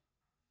with.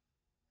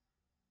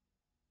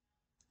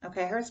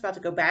 Okay, I heard it's about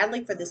to go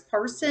badly for this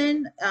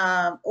person.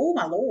 Oh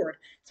my lord,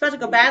 it's about to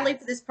go badly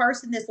for this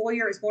person. This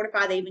lawyer is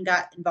mortified they even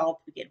got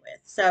involved to begin with.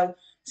 So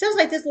sounds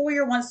like this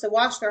lawyer wants to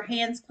wash their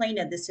hands clean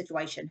of this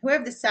situation.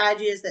 Whoever the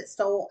sage is that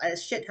stole a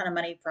shit ton of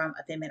money from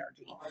a fem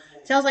energy.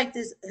 Sounds like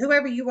this.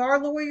 Whoever you are,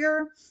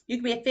 lawyer, you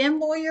can be a fem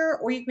lawyer,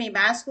 or you can be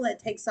masculine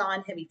that takes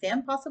on heavy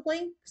fem,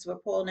 possibly because we're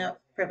pulling up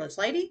privileged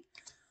lady,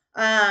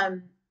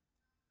 um,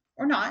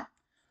 or not.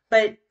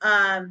 But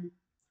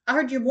I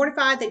heard you're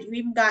mortified that you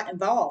even got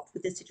involved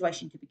with this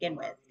situation to begin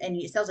with. And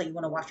it sounds like you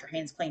want to wash your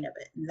hands clean of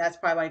it. And that's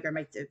probably why you're going to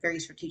make the very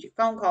strategic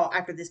phone call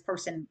after this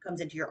person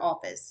comes into your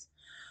office.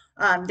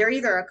 They're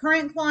either a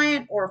current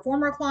client or a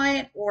former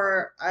client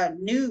or a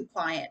new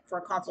client for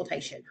a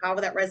consultation,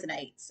 however that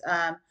resonates.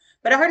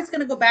 But I heard it's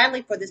going to go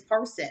badly for this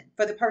person,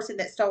 for the person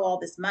that stole all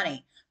this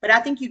money. But I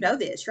think you know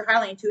this. You're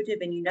highly intuitive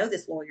and you know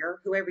this lawyer,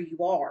 whoever you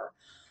are.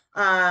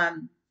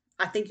 Um,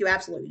 I think you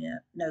absolutely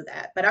know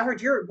that. But I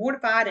heard you're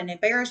mortified and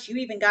embarrassed. You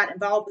even got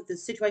involved with the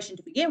situation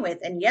to begin with.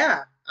 And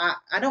yeah,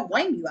 I don't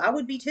blame you. I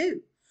would be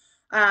too.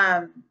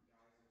 Um,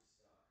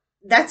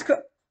 that's,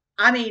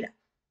 I mean,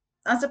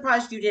 I'm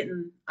surprised you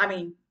didn't. I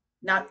mean,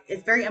 not,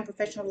 it's very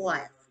unprofessional to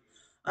laugh.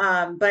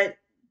 But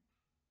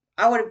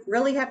I would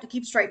really have to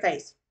keep straight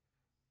face.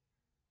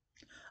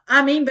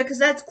 I mean, because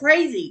that's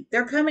crazy.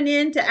 They're coming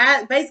in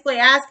to basically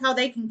ask how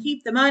they can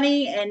keep the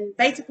money and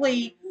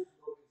basically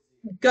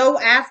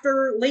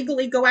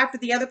legally go after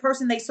the other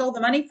person they sold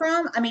the money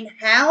from. I mean,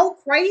 how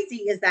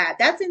crazy is that?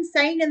 That's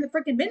insane in the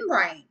freaking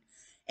membrane.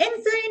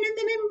 Insane in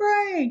the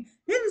membrane.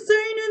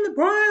 Insane in the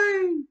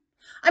brain.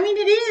 I mean,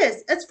 it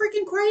is. It's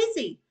freaking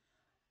crazy.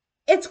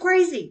 It's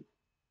crazy.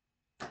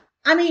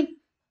 I mean,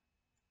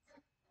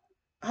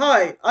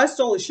 hi, I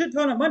stole a shit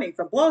ton of money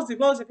from Blasey,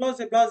 Blasey,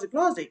 Blasey, Blasey,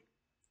 Blasey.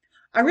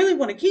 I really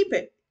want to keep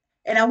it.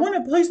 And I want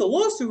to place a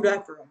lawsuit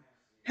after him.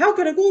 How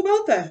can I go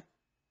about that?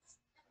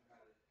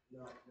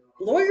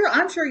 Lawyer,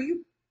 I'm sure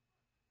you.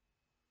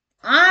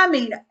 I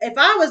mean, if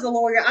I was a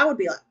lawyer, I would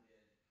be like,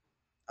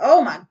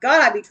 oh my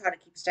God, I'd be trying to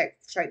keep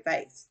straight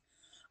face.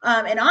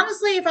 And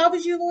honestly, if I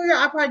was you, lawyer,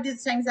 I'd probably do the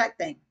same exact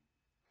thing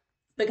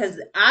because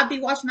I'd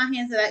be washing my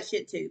hands of that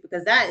shit too.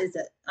 Because that is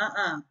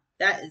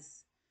that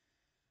is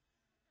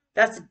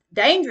that's a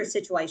dangerous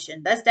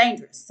situation. That's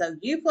dangerous. So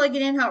you plug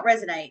it in how it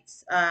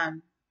resonates.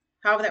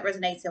 However that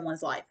resonates in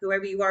one's life.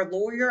 Whoever you are,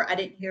 lawyer. I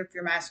didn't hear if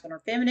you're masculine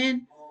or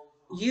feminine.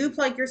 You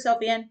plug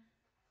yourself in.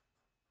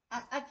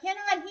 I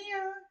cannot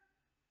hear.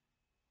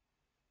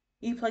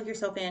 You plug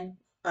yourself in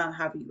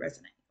however you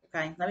resonate.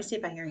 Okay. Let me see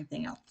if I hear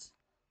anything else.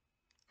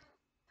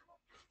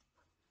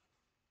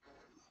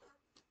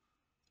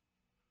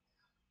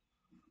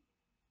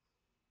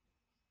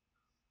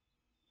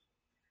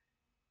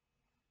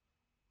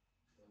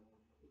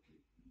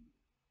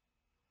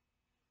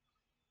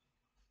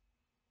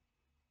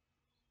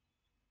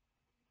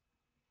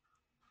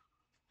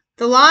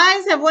 The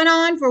lies have went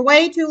on for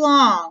way too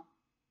long.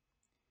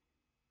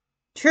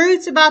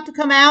 Truth's about to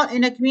come out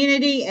in a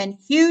community and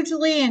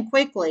hugely and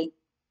quickly.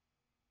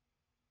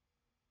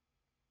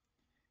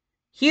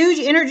 Huge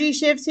energy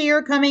shifts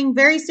here coming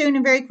very soon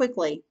and very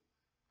quickly.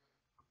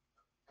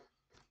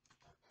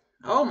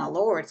 Oh my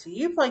Lord. So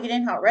you plug it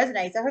in how it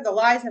resonates. I heard the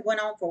lies have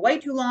went on for way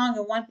too long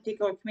in one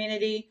particular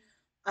community.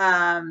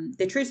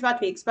 The truth's about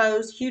to be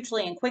exposed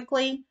hugely and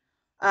quickly.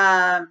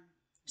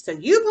 So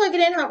you plug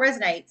it in how it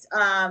resonates.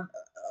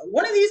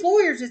 One of these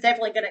lawyers is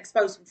definitely going to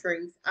expose some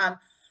truth.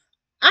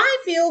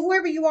 I feel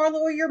whoever you are,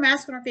 lawyer,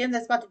 masculine or femme,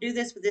 that's about to do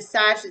this with this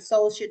Sage that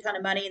stole a shit ton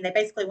of money, and they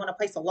basically want to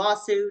place a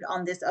lawsuit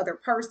on this other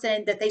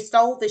person that they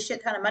stole this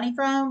shit ton of money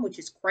from, which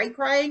is cray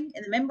cray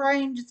in the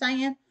membrane. Just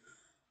saying,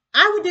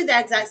 I would do the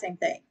exact same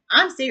thing.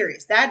 I'm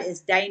serious. That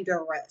is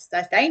dangerous.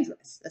 That's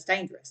dangerous. That's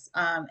dangerous.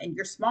 And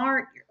you're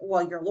smart.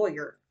 Well, you're a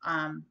lawyer.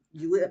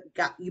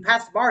 You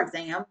passed the bar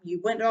exam.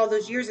 You went all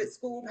those years at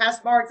school,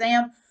 passed the bar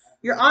exam.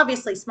 You're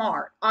obviously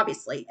smart,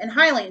 obviously, and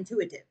highly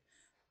intuitive.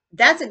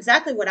 That's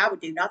exactly what I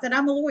would do. Not that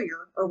I'm a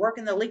lawyer or work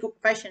in the legal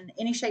profession in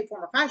any shape,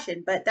 form, or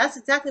fashion, but that's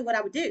exactly what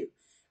I would do.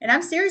 And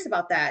I'm serious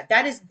about that.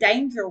 That is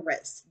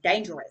dangerous.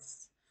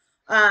 Dangerous.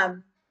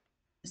 Um,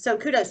 so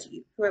kudos to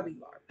you, whoever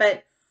you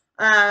are.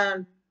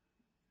 Um,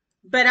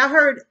 but I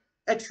heard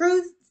a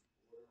truth.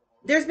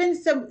 There's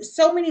been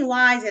so many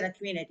lies in a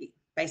community,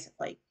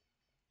 basically,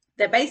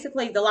 that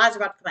basically the lies are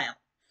about to come out.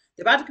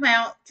 They're about to come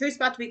out. Truth's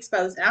about to be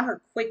exposed, and I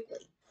heard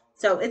quickly.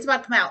 So it's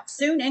about to come out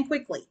soon and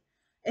quickly.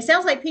 It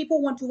sounds like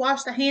people want to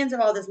wash the hands of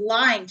all this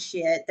lying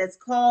shit that's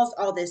caused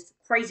all this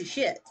crazy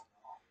shit.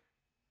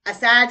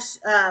 Aside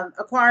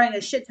acquiring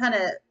a shit ton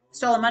of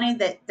stolen money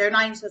that they're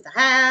not even supposed to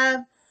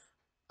have.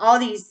 All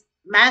these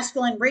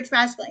rich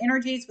masculine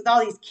energies with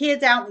all these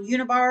kids out in the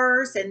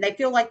universe, and they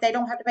feel like they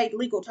don't have to pay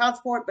legal child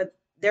support, but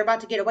they're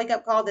about to get a wake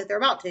up call that they're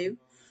about to.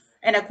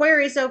 And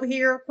Aquarius over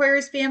here,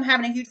 Aquarius femme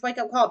having a huge wake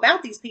up call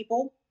about these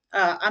people.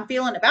 I'm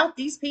feeling about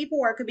these people,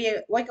 or it could be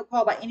a wake up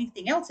call about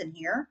anything else in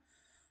here.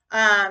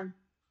 Um,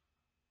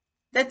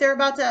 that they're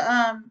about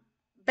to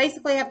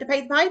basically have to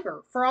pay the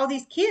piper for all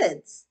these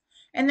kids.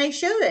 And they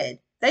should.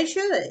 They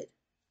should.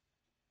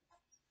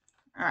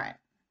 All right.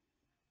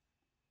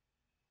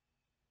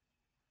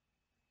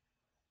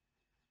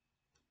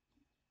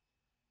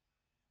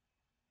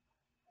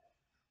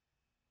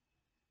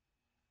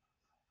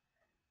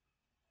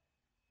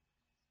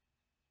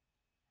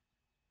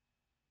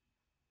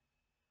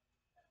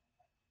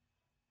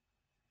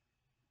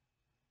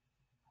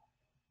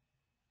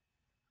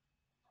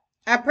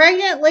 A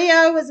pregnant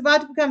Leo is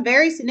about to become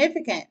very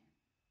significant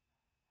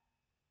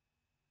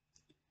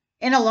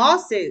in a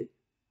lawsuit.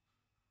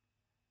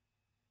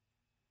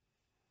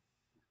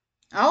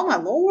 Oh my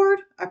Lord.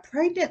 A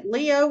pregnant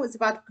Leo is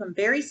about to become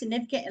very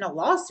significant in a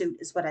lawsuit,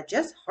 is what I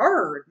just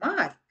heard.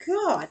 My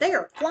God, they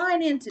are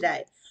flying in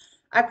today.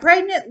 A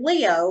pregnant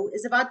Leo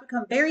is about to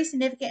become very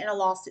significant in a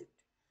lawsuit.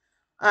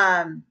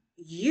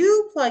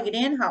 You plug it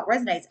in how it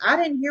resonates. I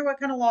didn't hear what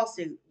kind of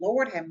lawsuit.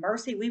 Lord have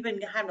mercy. We've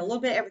been having a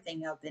little bit of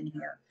everything up in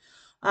here.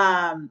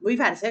 We've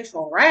had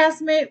sexual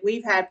harassment.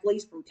 We've had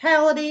police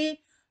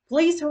brutality,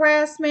 police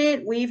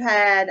harassment. We've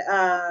had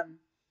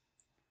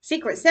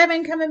Secret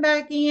Seven coming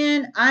back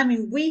in. I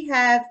mean, we've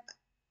had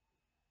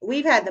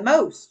the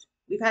most.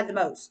 We've had the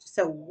most.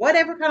 So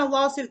whatever kind of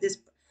lawsuit this,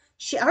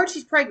 I heard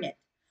she's pregnant.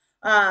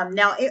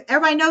 Now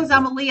everybody knows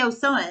I'm a Leo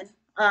sun.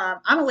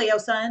 I'm a Leo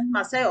sun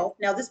myself.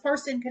 Now this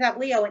person could have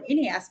Leo in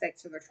any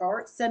aspects of their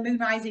charts: Sun, Moon,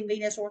 Rising,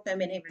 Venus, Ortho,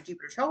 Midheaven,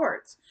 Jupiter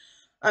charts.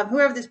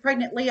 Whoever this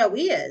pregnant Leo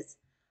is,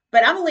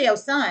 but I'm a Leo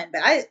sun.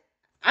 But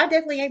I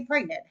definitely ain't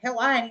pregnant. Hell,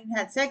 I ain't even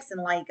had sex in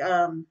like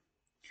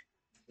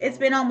it's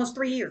been almost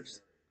 3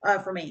 years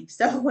for me.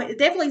 So it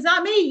definitely is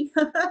not me.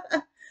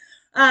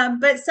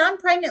 But some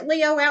pregnant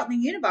Leo out in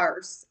the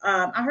universe,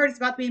 I heard it's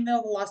about to be in the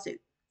middle of a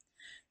lawsuit.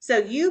 So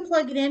you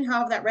plug it in,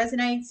 however that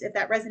resonates. If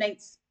that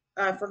resonates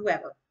for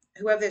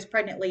whoever this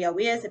pregnant Leo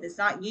is, if it's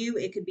not you,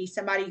 it could be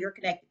somebody you're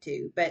connected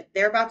to. But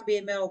they're about to be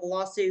in the middle of a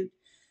lawsuit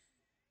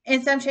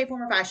in some shape,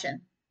 form, or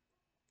fashion.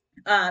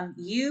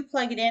 You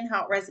plug it in,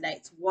 how it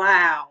resonates.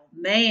 Wow,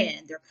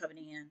 man, they're coming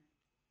in.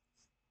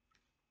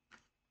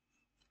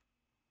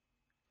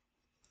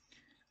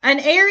 An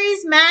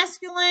Aries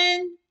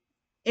masculine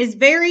is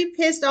very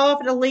pissed off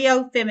at a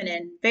Leo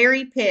feminine,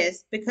 very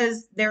pissed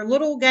because their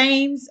little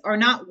games are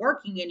not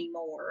working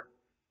anymore.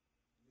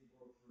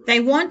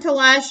 They want to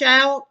lash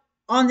out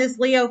on this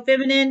Leo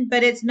feminine,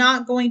 but it's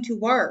not going to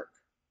work.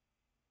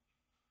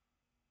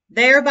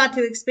 They're about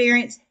to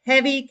experience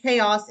heavy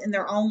chaos in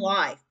their own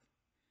life.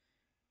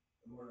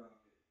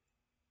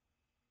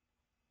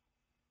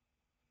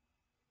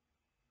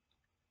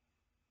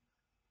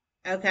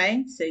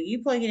 Okay, so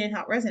you plug it in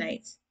how it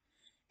resonates.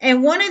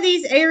 And one of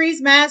these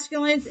Aries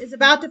masculines is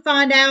about to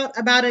find out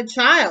about a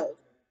child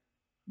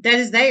that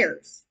is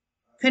theirs,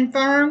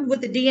 confirmed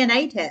with the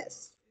DNA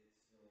test.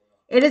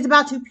 It is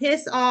about to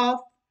piss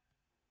off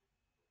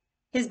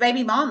his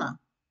baby mama,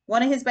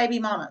 one of his baby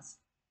mamas.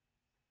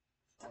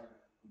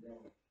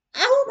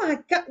 Oh my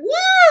God.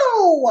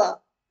 Whoa!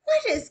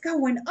 What is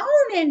going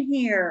on in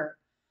here?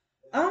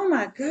 Oh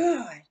my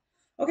God.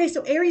 Okay,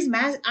 so Aries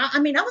I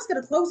mean, I was going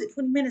to close it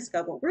 20 minutes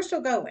ago, but we're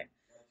still going.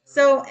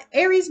 So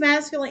Aries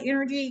masculine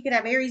energy, you could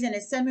have Aries in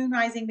his Sun, Moon,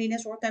 Rising,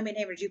 Venus, Ortho,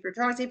 Midheaven, Jupiter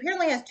charts. He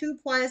apparently has 2+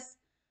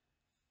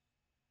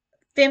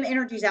 fem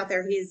energies out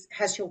there he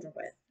has children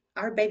with.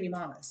 I heard baby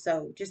mamas.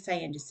 So just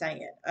saying, just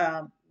saying.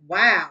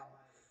 Wow.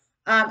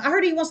 I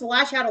heard he wants to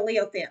lash out a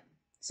Leo fem.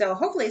 So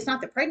hopefully it's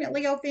not the pregnant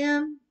Leo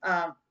fem.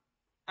 I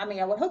mean,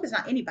 I would hope it's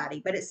not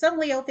anybody, but it's some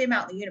Leo fem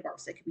out in the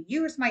universe. It could be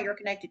you or somebody you're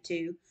connected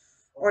to,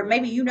 or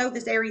maybe you know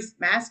this Aries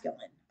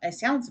masculine. It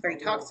sounds very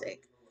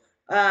toxic.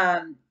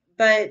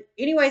 But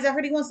anyways, I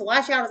heard he wants to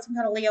lash out at some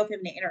kind of Leo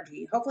feminine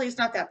energy. Hopefully it's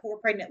not that poor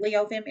pregnant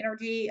Leo fem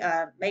energy.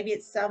 Maybe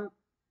it's some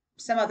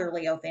other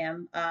Leo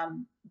fem.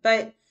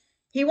 But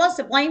he wants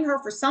to blame her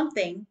for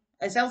something.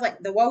 It sounds like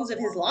the woes of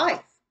his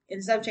life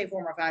in some shape,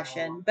 form, or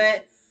fashion.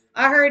 But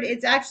I heard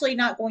it's actually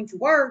not going to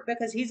work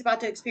because he's about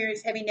to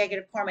experience heavy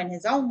negative karma in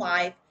his own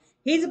life.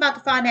 He's about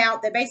to find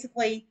out that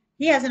basically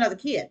he has another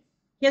kid.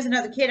 He has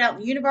another kid out in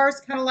the universe,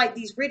 kind of like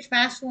these rich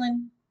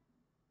masculine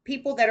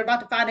people that are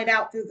about to find it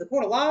out through the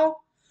court of law.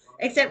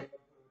 Except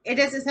it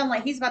doesn't sound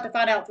like he's about to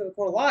find out through the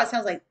court of law. It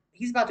sounds like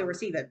he's about to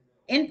receive it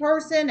in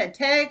person, a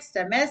text,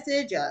 a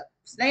message, a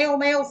snail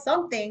mail,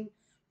 something,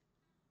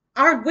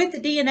 or with the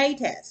DNA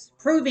test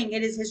proving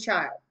it is his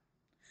child.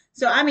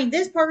 So I mean,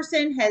 this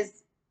person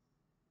has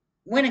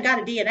went and got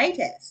a DNA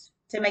test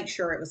to make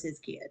sure it was his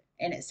kid,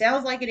 and it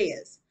sounds like it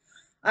is.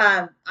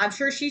 I'm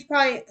sure she's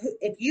probably,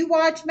 if you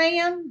watch,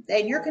 ma'am,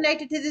 and you're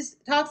connected to this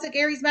toxic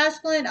Aries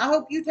masculine, I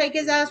hope you take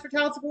his eyes for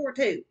child support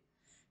too.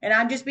 And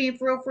I'm just being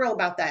for real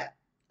about that.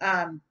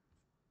 Um,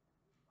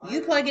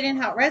 you plug it in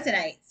how it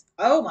resonates.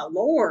 Oh my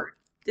Lord,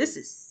 this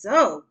is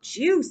so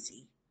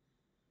juicy.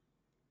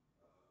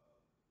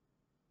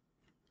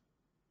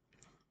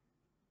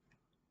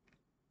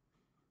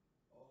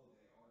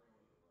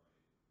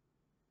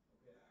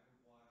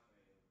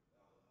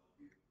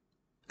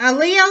 A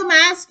Leo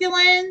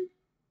masculine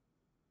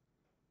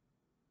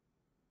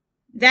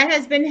that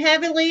has been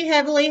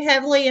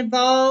heavily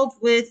involved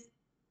with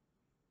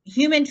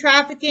human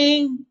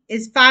trafficking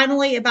is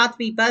finally about to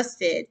be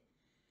busted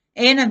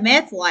in a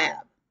meth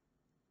lab.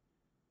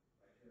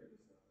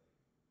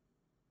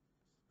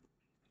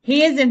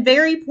 He is in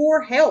very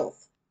poor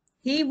health.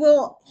 He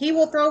will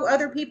throw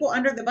other people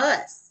under the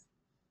bus.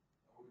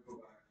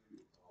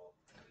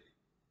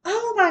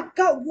 Oh my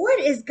God, what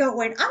is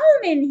going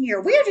on in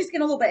here? We are just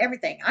getting a little bit of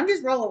everything. I'm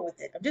just rolling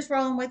with it. I'm just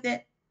rolling with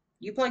it.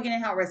 You plug in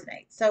how it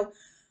resonates. So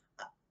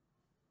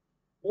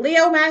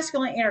Leo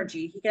masculine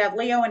energy. He could have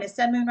Leo in his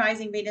Sun, Moon,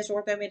 Rising, Venus,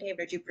 Ortho,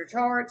 Midheaven, Jupiter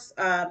charts.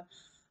 I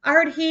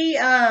heard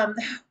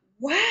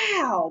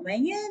wow,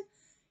 man,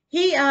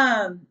 he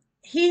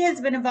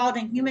has been involved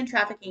in human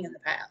trafficking in the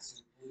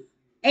past,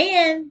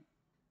 and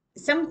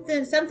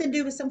something to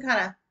do with some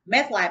kind of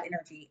meth lab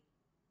energy.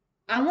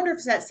 I wonder if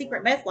it's that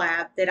secret meth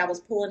lab that I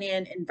was pulling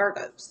in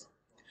Virgos.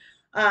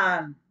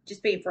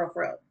 Just being for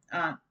real.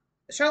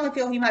 Strongly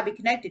feel he might be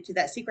connected to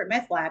that secret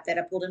meth lab that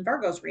I pulled in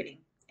Virgo's reading,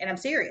 and I'm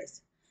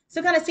serious.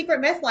 some kind of secret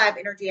meth lab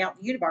energy out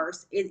in the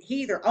universe. He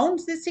either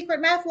owns this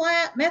secret meth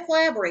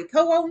lab, or he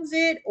co-owns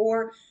it,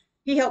 or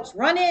he helps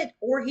run it,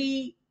 or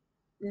he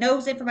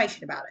knows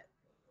information about it.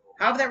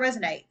 However that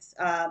resonates.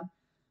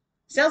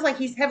 Sounds like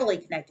he's heavily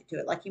connected to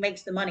it, like he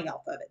makes the money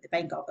off of it, the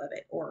bank off of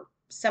it, or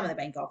some of the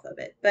bank off of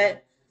it.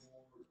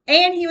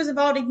 And he was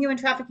involved in human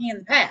trafficking in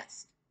the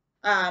past.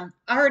 I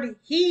heard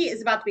he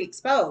is about to be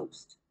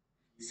exposed.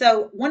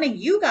 So one of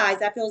you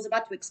guys, I feel, is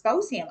about to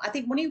expose him. I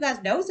think one of you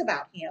guys knows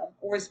about him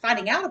or is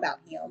finding out about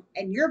him,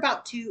 and you're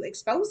about to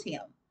expose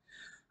him.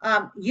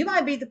 You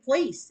might be the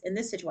police in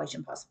this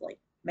situation, possibly.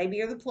 Maybe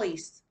you're the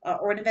police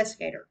or an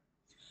investigator.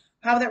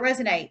 However that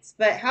resonates.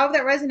 But however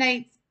that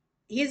resonates,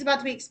 he is about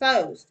to be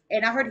exposed,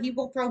 and I heard he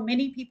will throw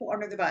many people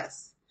under the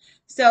bus.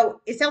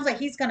 So it sounds like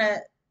he's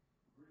gonna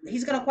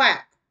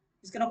quack.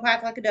 He's gonna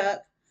quack like a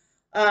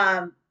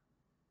duck.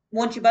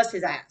 Once you bust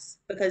his ass,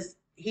 because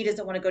he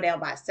doesn't want to go down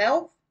by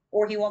himself,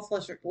 or he wants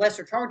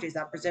lesser charges,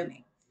 I'm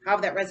presuming.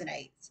 However that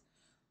resonates.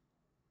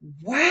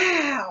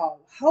 Wow.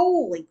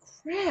 Holy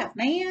crap,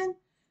 man.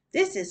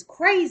 This is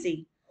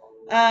crazy.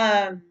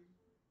 But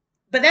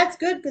that's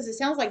good, because it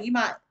sounds like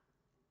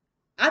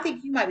I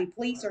think you might be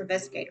police or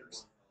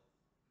investigators.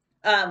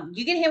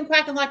 You get him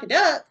quacking like a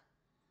duck,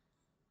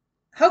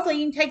 hopefully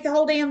you can take the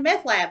whole damn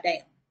meth lab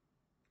down.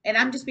 And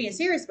I'm just being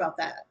serious about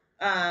that.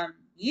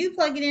 You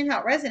plug it in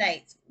how it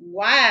resonates.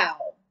 Wow.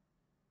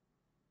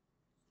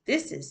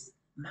 This is,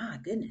 my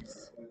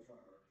goodness.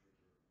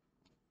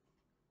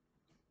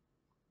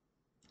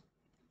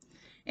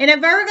 In a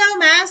Virgo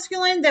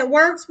masculine that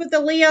works with the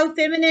Leo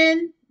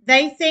feminine,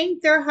 they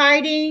think they're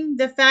hiding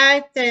the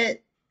fact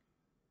that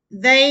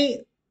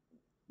they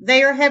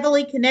are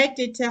heavily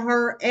connected to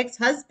her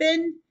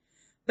ex-husband,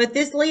 but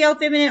this Leo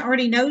feminine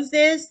already knows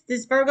this.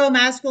 This Virgo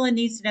masculine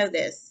needs to know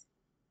this.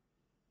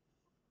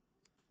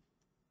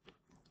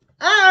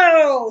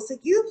 Oh, so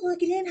you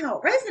plug it in how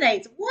it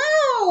resonates.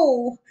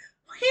 Whoa,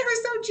 we are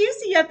so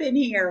juicy up in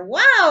here.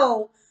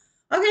 Wow.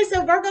 Okay,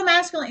 so Virgo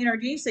masculine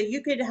energy. So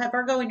you could have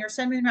Virgo in your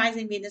Sun, Moon,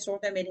 Rising, Venus,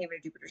 Ortho,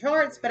 Midheaven, Jupiter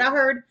charts. But I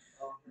heard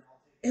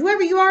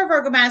whoever you are,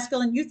 Virgo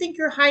masculine, you think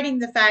you're hiding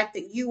the fact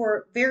that you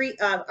are very.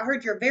 I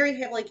heard you're very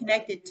heavily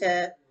connected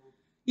to.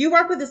 You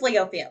work with this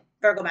Leo femme,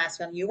 Virgo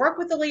masculine. You work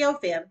with the Leo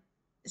femme.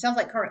 It sounds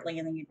like currently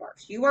in the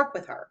universe. You work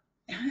with her.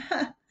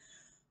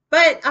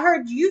 But I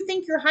heard you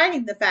think you're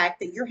hiding the fact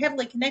that you're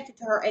heavily connected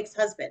to her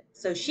ex-husband.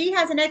 So she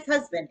has an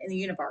ex-husband in the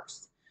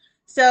universe.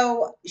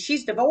 So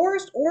she's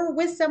divorced or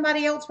with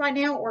somebody else right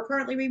now, or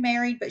currently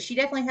remarried, but she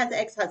definitely has an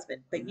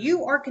ex-husband. But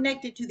you are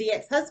connected to the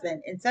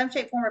ex-husband in some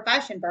shape, form, or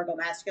fashion, Virgo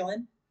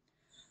masculine.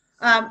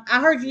 I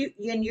heard you,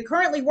 and you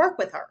currently work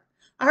with her.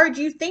 I heard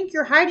you think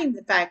you're hiding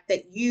the fact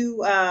that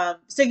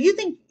so you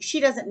think she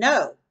doesn't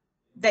know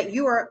that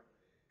you are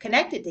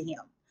connected to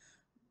him.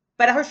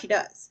 But I heard she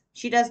does.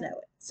 She does know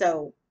it.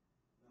 So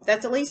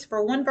that's at least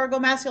for one Virgo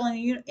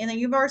masculine in the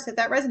universe. If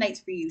that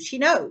resonates for you, she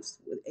knows.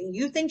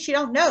 You think she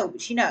don't know, but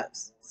she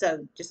knows.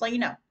 So just let you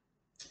know.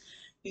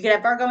 You could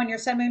have Virgo in your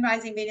Sun, Moon,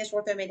 Rising, Venus,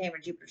 Ortho,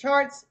 Midheaven, Jupiter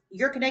charts.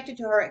 You're connected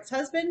to her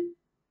ex-husband.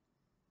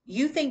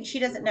 You think she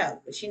doesn't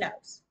know, but she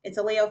knows. It's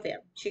a Leo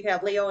femme. She could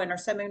have Leo in her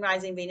Sun, Moon,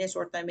 Rising, Venus,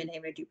 Ortho,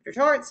 Midheaven, Jupiter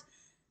charts.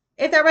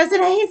 If that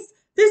resonates,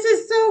 this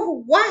is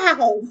so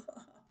wow.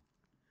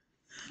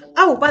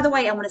 Oh, by the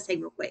way, I want to say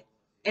real quick,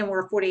 and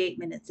we're 48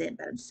 minutes in,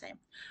 but I'm just saying.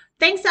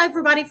 Thanks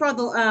everybody for all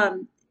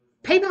the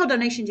PayPal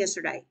donations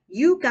yesterday.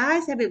 You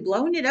guys have been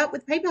blowing it up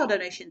with PayPal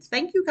donations.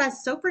 Thank you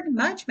guys so freaking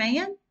much,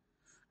 man.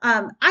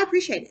 I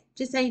appreciate it.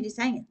 Just saying, just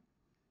saying.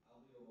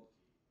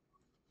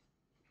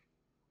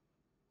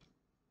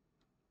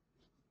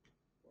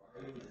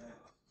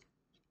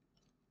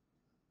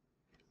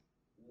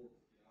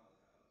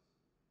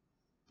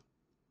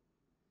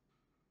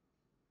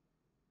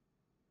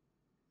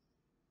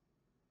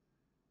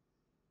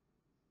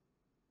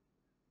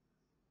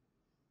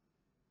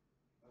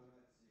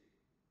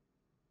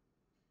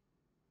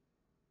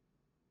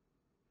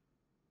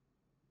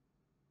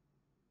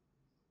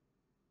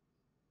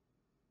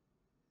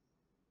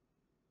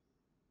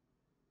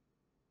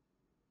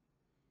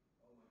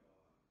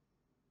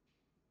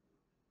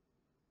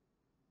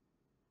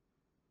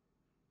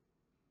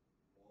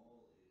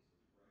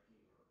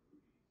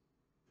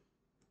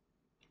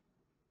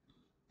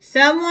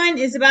 Someone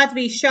is about to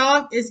be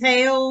shocked as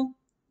hell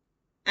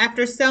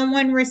after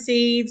someone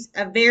receives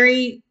a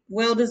very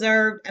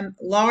well-deserved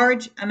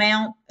large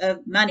amount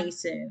of money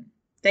soon.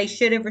 They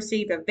should have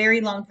received a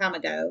very long time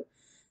ago.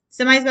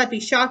 Somebody's about to be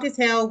shocked as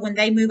hell when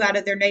they move out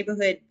of their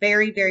neighborhood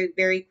very, very,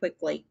 very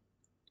quickly.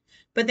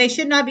 But they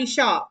should not be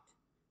shocked,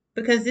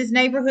 because this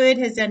neighborhood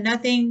has done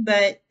nothing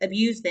but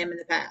abuse them in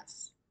the past.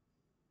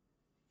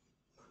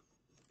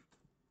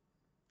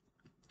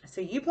 So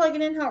you plug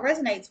it in how it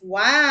resonates.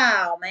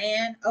 Wow,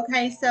 man.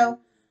 Okay, so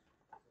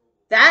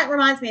that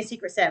reminds me of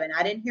Secret 7.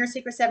 I didn't hear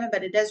Secret 7,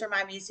 but it does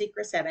remind me of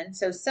Secret 7.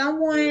 So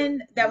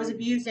someone that was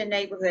abused in a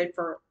neighborhood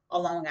for a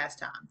long ass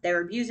time. They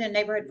were abused in a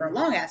neighborhood for a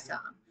long ass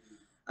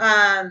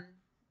time.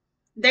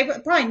 They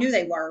probably knew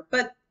they were,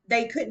 but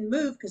they couldn't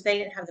move because they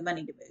didn't have the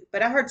money to move.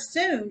 But I heard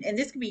soon, and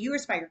this could be you or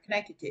somebody you're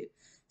connected to,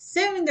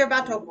 Soon they're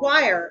about to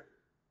acquire.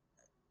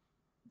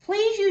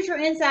 Please use your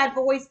inside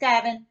voice,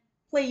 Gavin.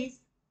 Please.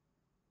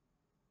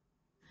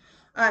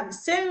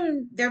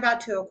 Soon they're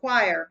about to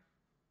acquire.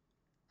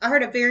 I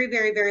heard a very,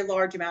 very, very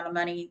large amount of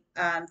money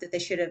that they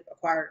should have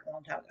acquired a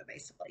long time ago,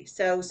 basically.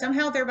 So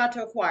somehow they're about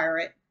to acquire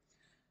it.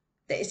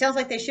 It sounds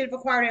like they should have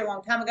acquired it a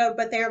long time ago,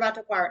 but they're about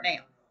to acquire it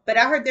now. But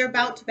I heard they're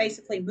about to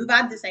basically move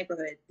out of this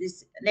neighborhood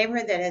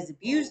that has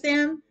abused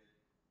them.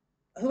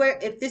 Whoever,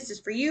 if this is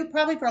for you,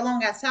 probably for a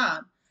long ass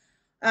time.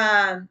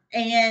 I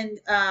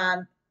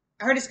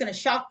heard it's going to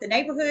shock the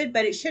neighborhood,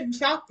 but it shouldn't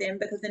shock them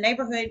because the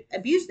neighborhood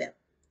abused them.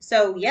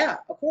 So, yeah,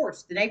 of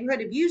course, the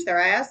neighborhood abused their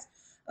ass.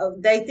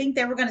 They think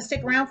they were going to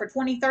stick around for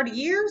 20, 30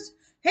 years.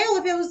 Hell,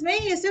 if it was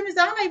me, as soon as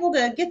I'm able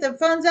to get the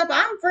funds up,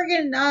 I'm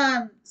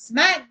friggin'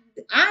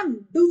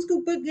 I'm boot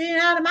scoop getting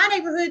out of my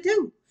neighborhood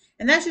too.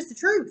 And that's just the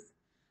truth.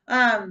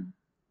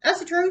 That's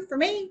the truth for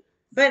me.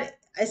 But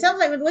it sounds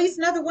like with at least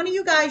another one of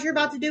you guys, you're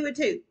about to do it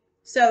too.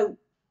 So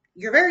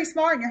you're very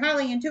smart and you're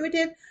highly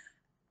intuitive.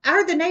 I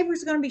heard the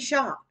neighbors are going to be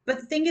shocked. But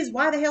the thing is,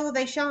 why the hell are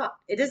they shocked?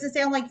 It doesn't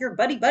sound like you're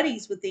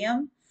buddies with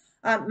them.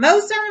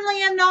 Most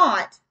certainly am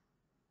not.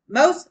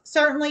 Most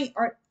certainly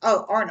are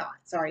not.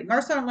 Sorry,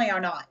 most certainly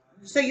are not.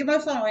 So you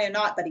most certainly are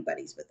not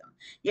buddies with them.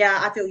 Yeah,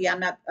 I feel I'm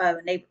not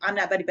I'm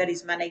not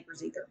buddies with my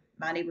neighbors either.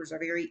 My neighbors are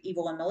very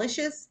evil and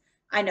malicious.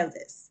 I know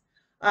this,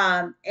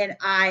 and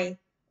I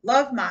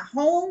love my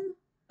home,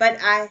 but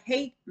I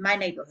hate my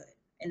neighborhood,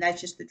 and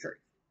that's just the truth.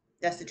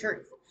 That's the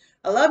truth.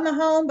 I love my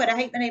home, but I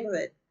hate my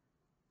neighborhood,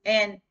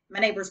 and my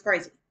neighbor's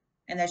crazy,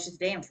 and that's just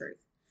the damn truth.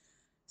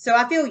 So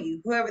I feel you,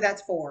 whoever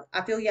that's for.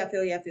 I feel you. I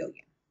feel you. I feel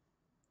you.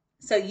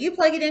 So you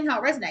plug it in how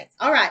it resonates.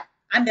 All right,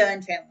 I'm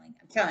done channeling.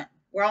 I'm done.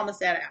 We're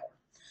almost at an hour.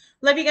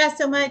 Love you guys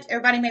so much.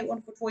 Everybody make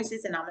wonderful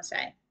choices, and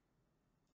namaste.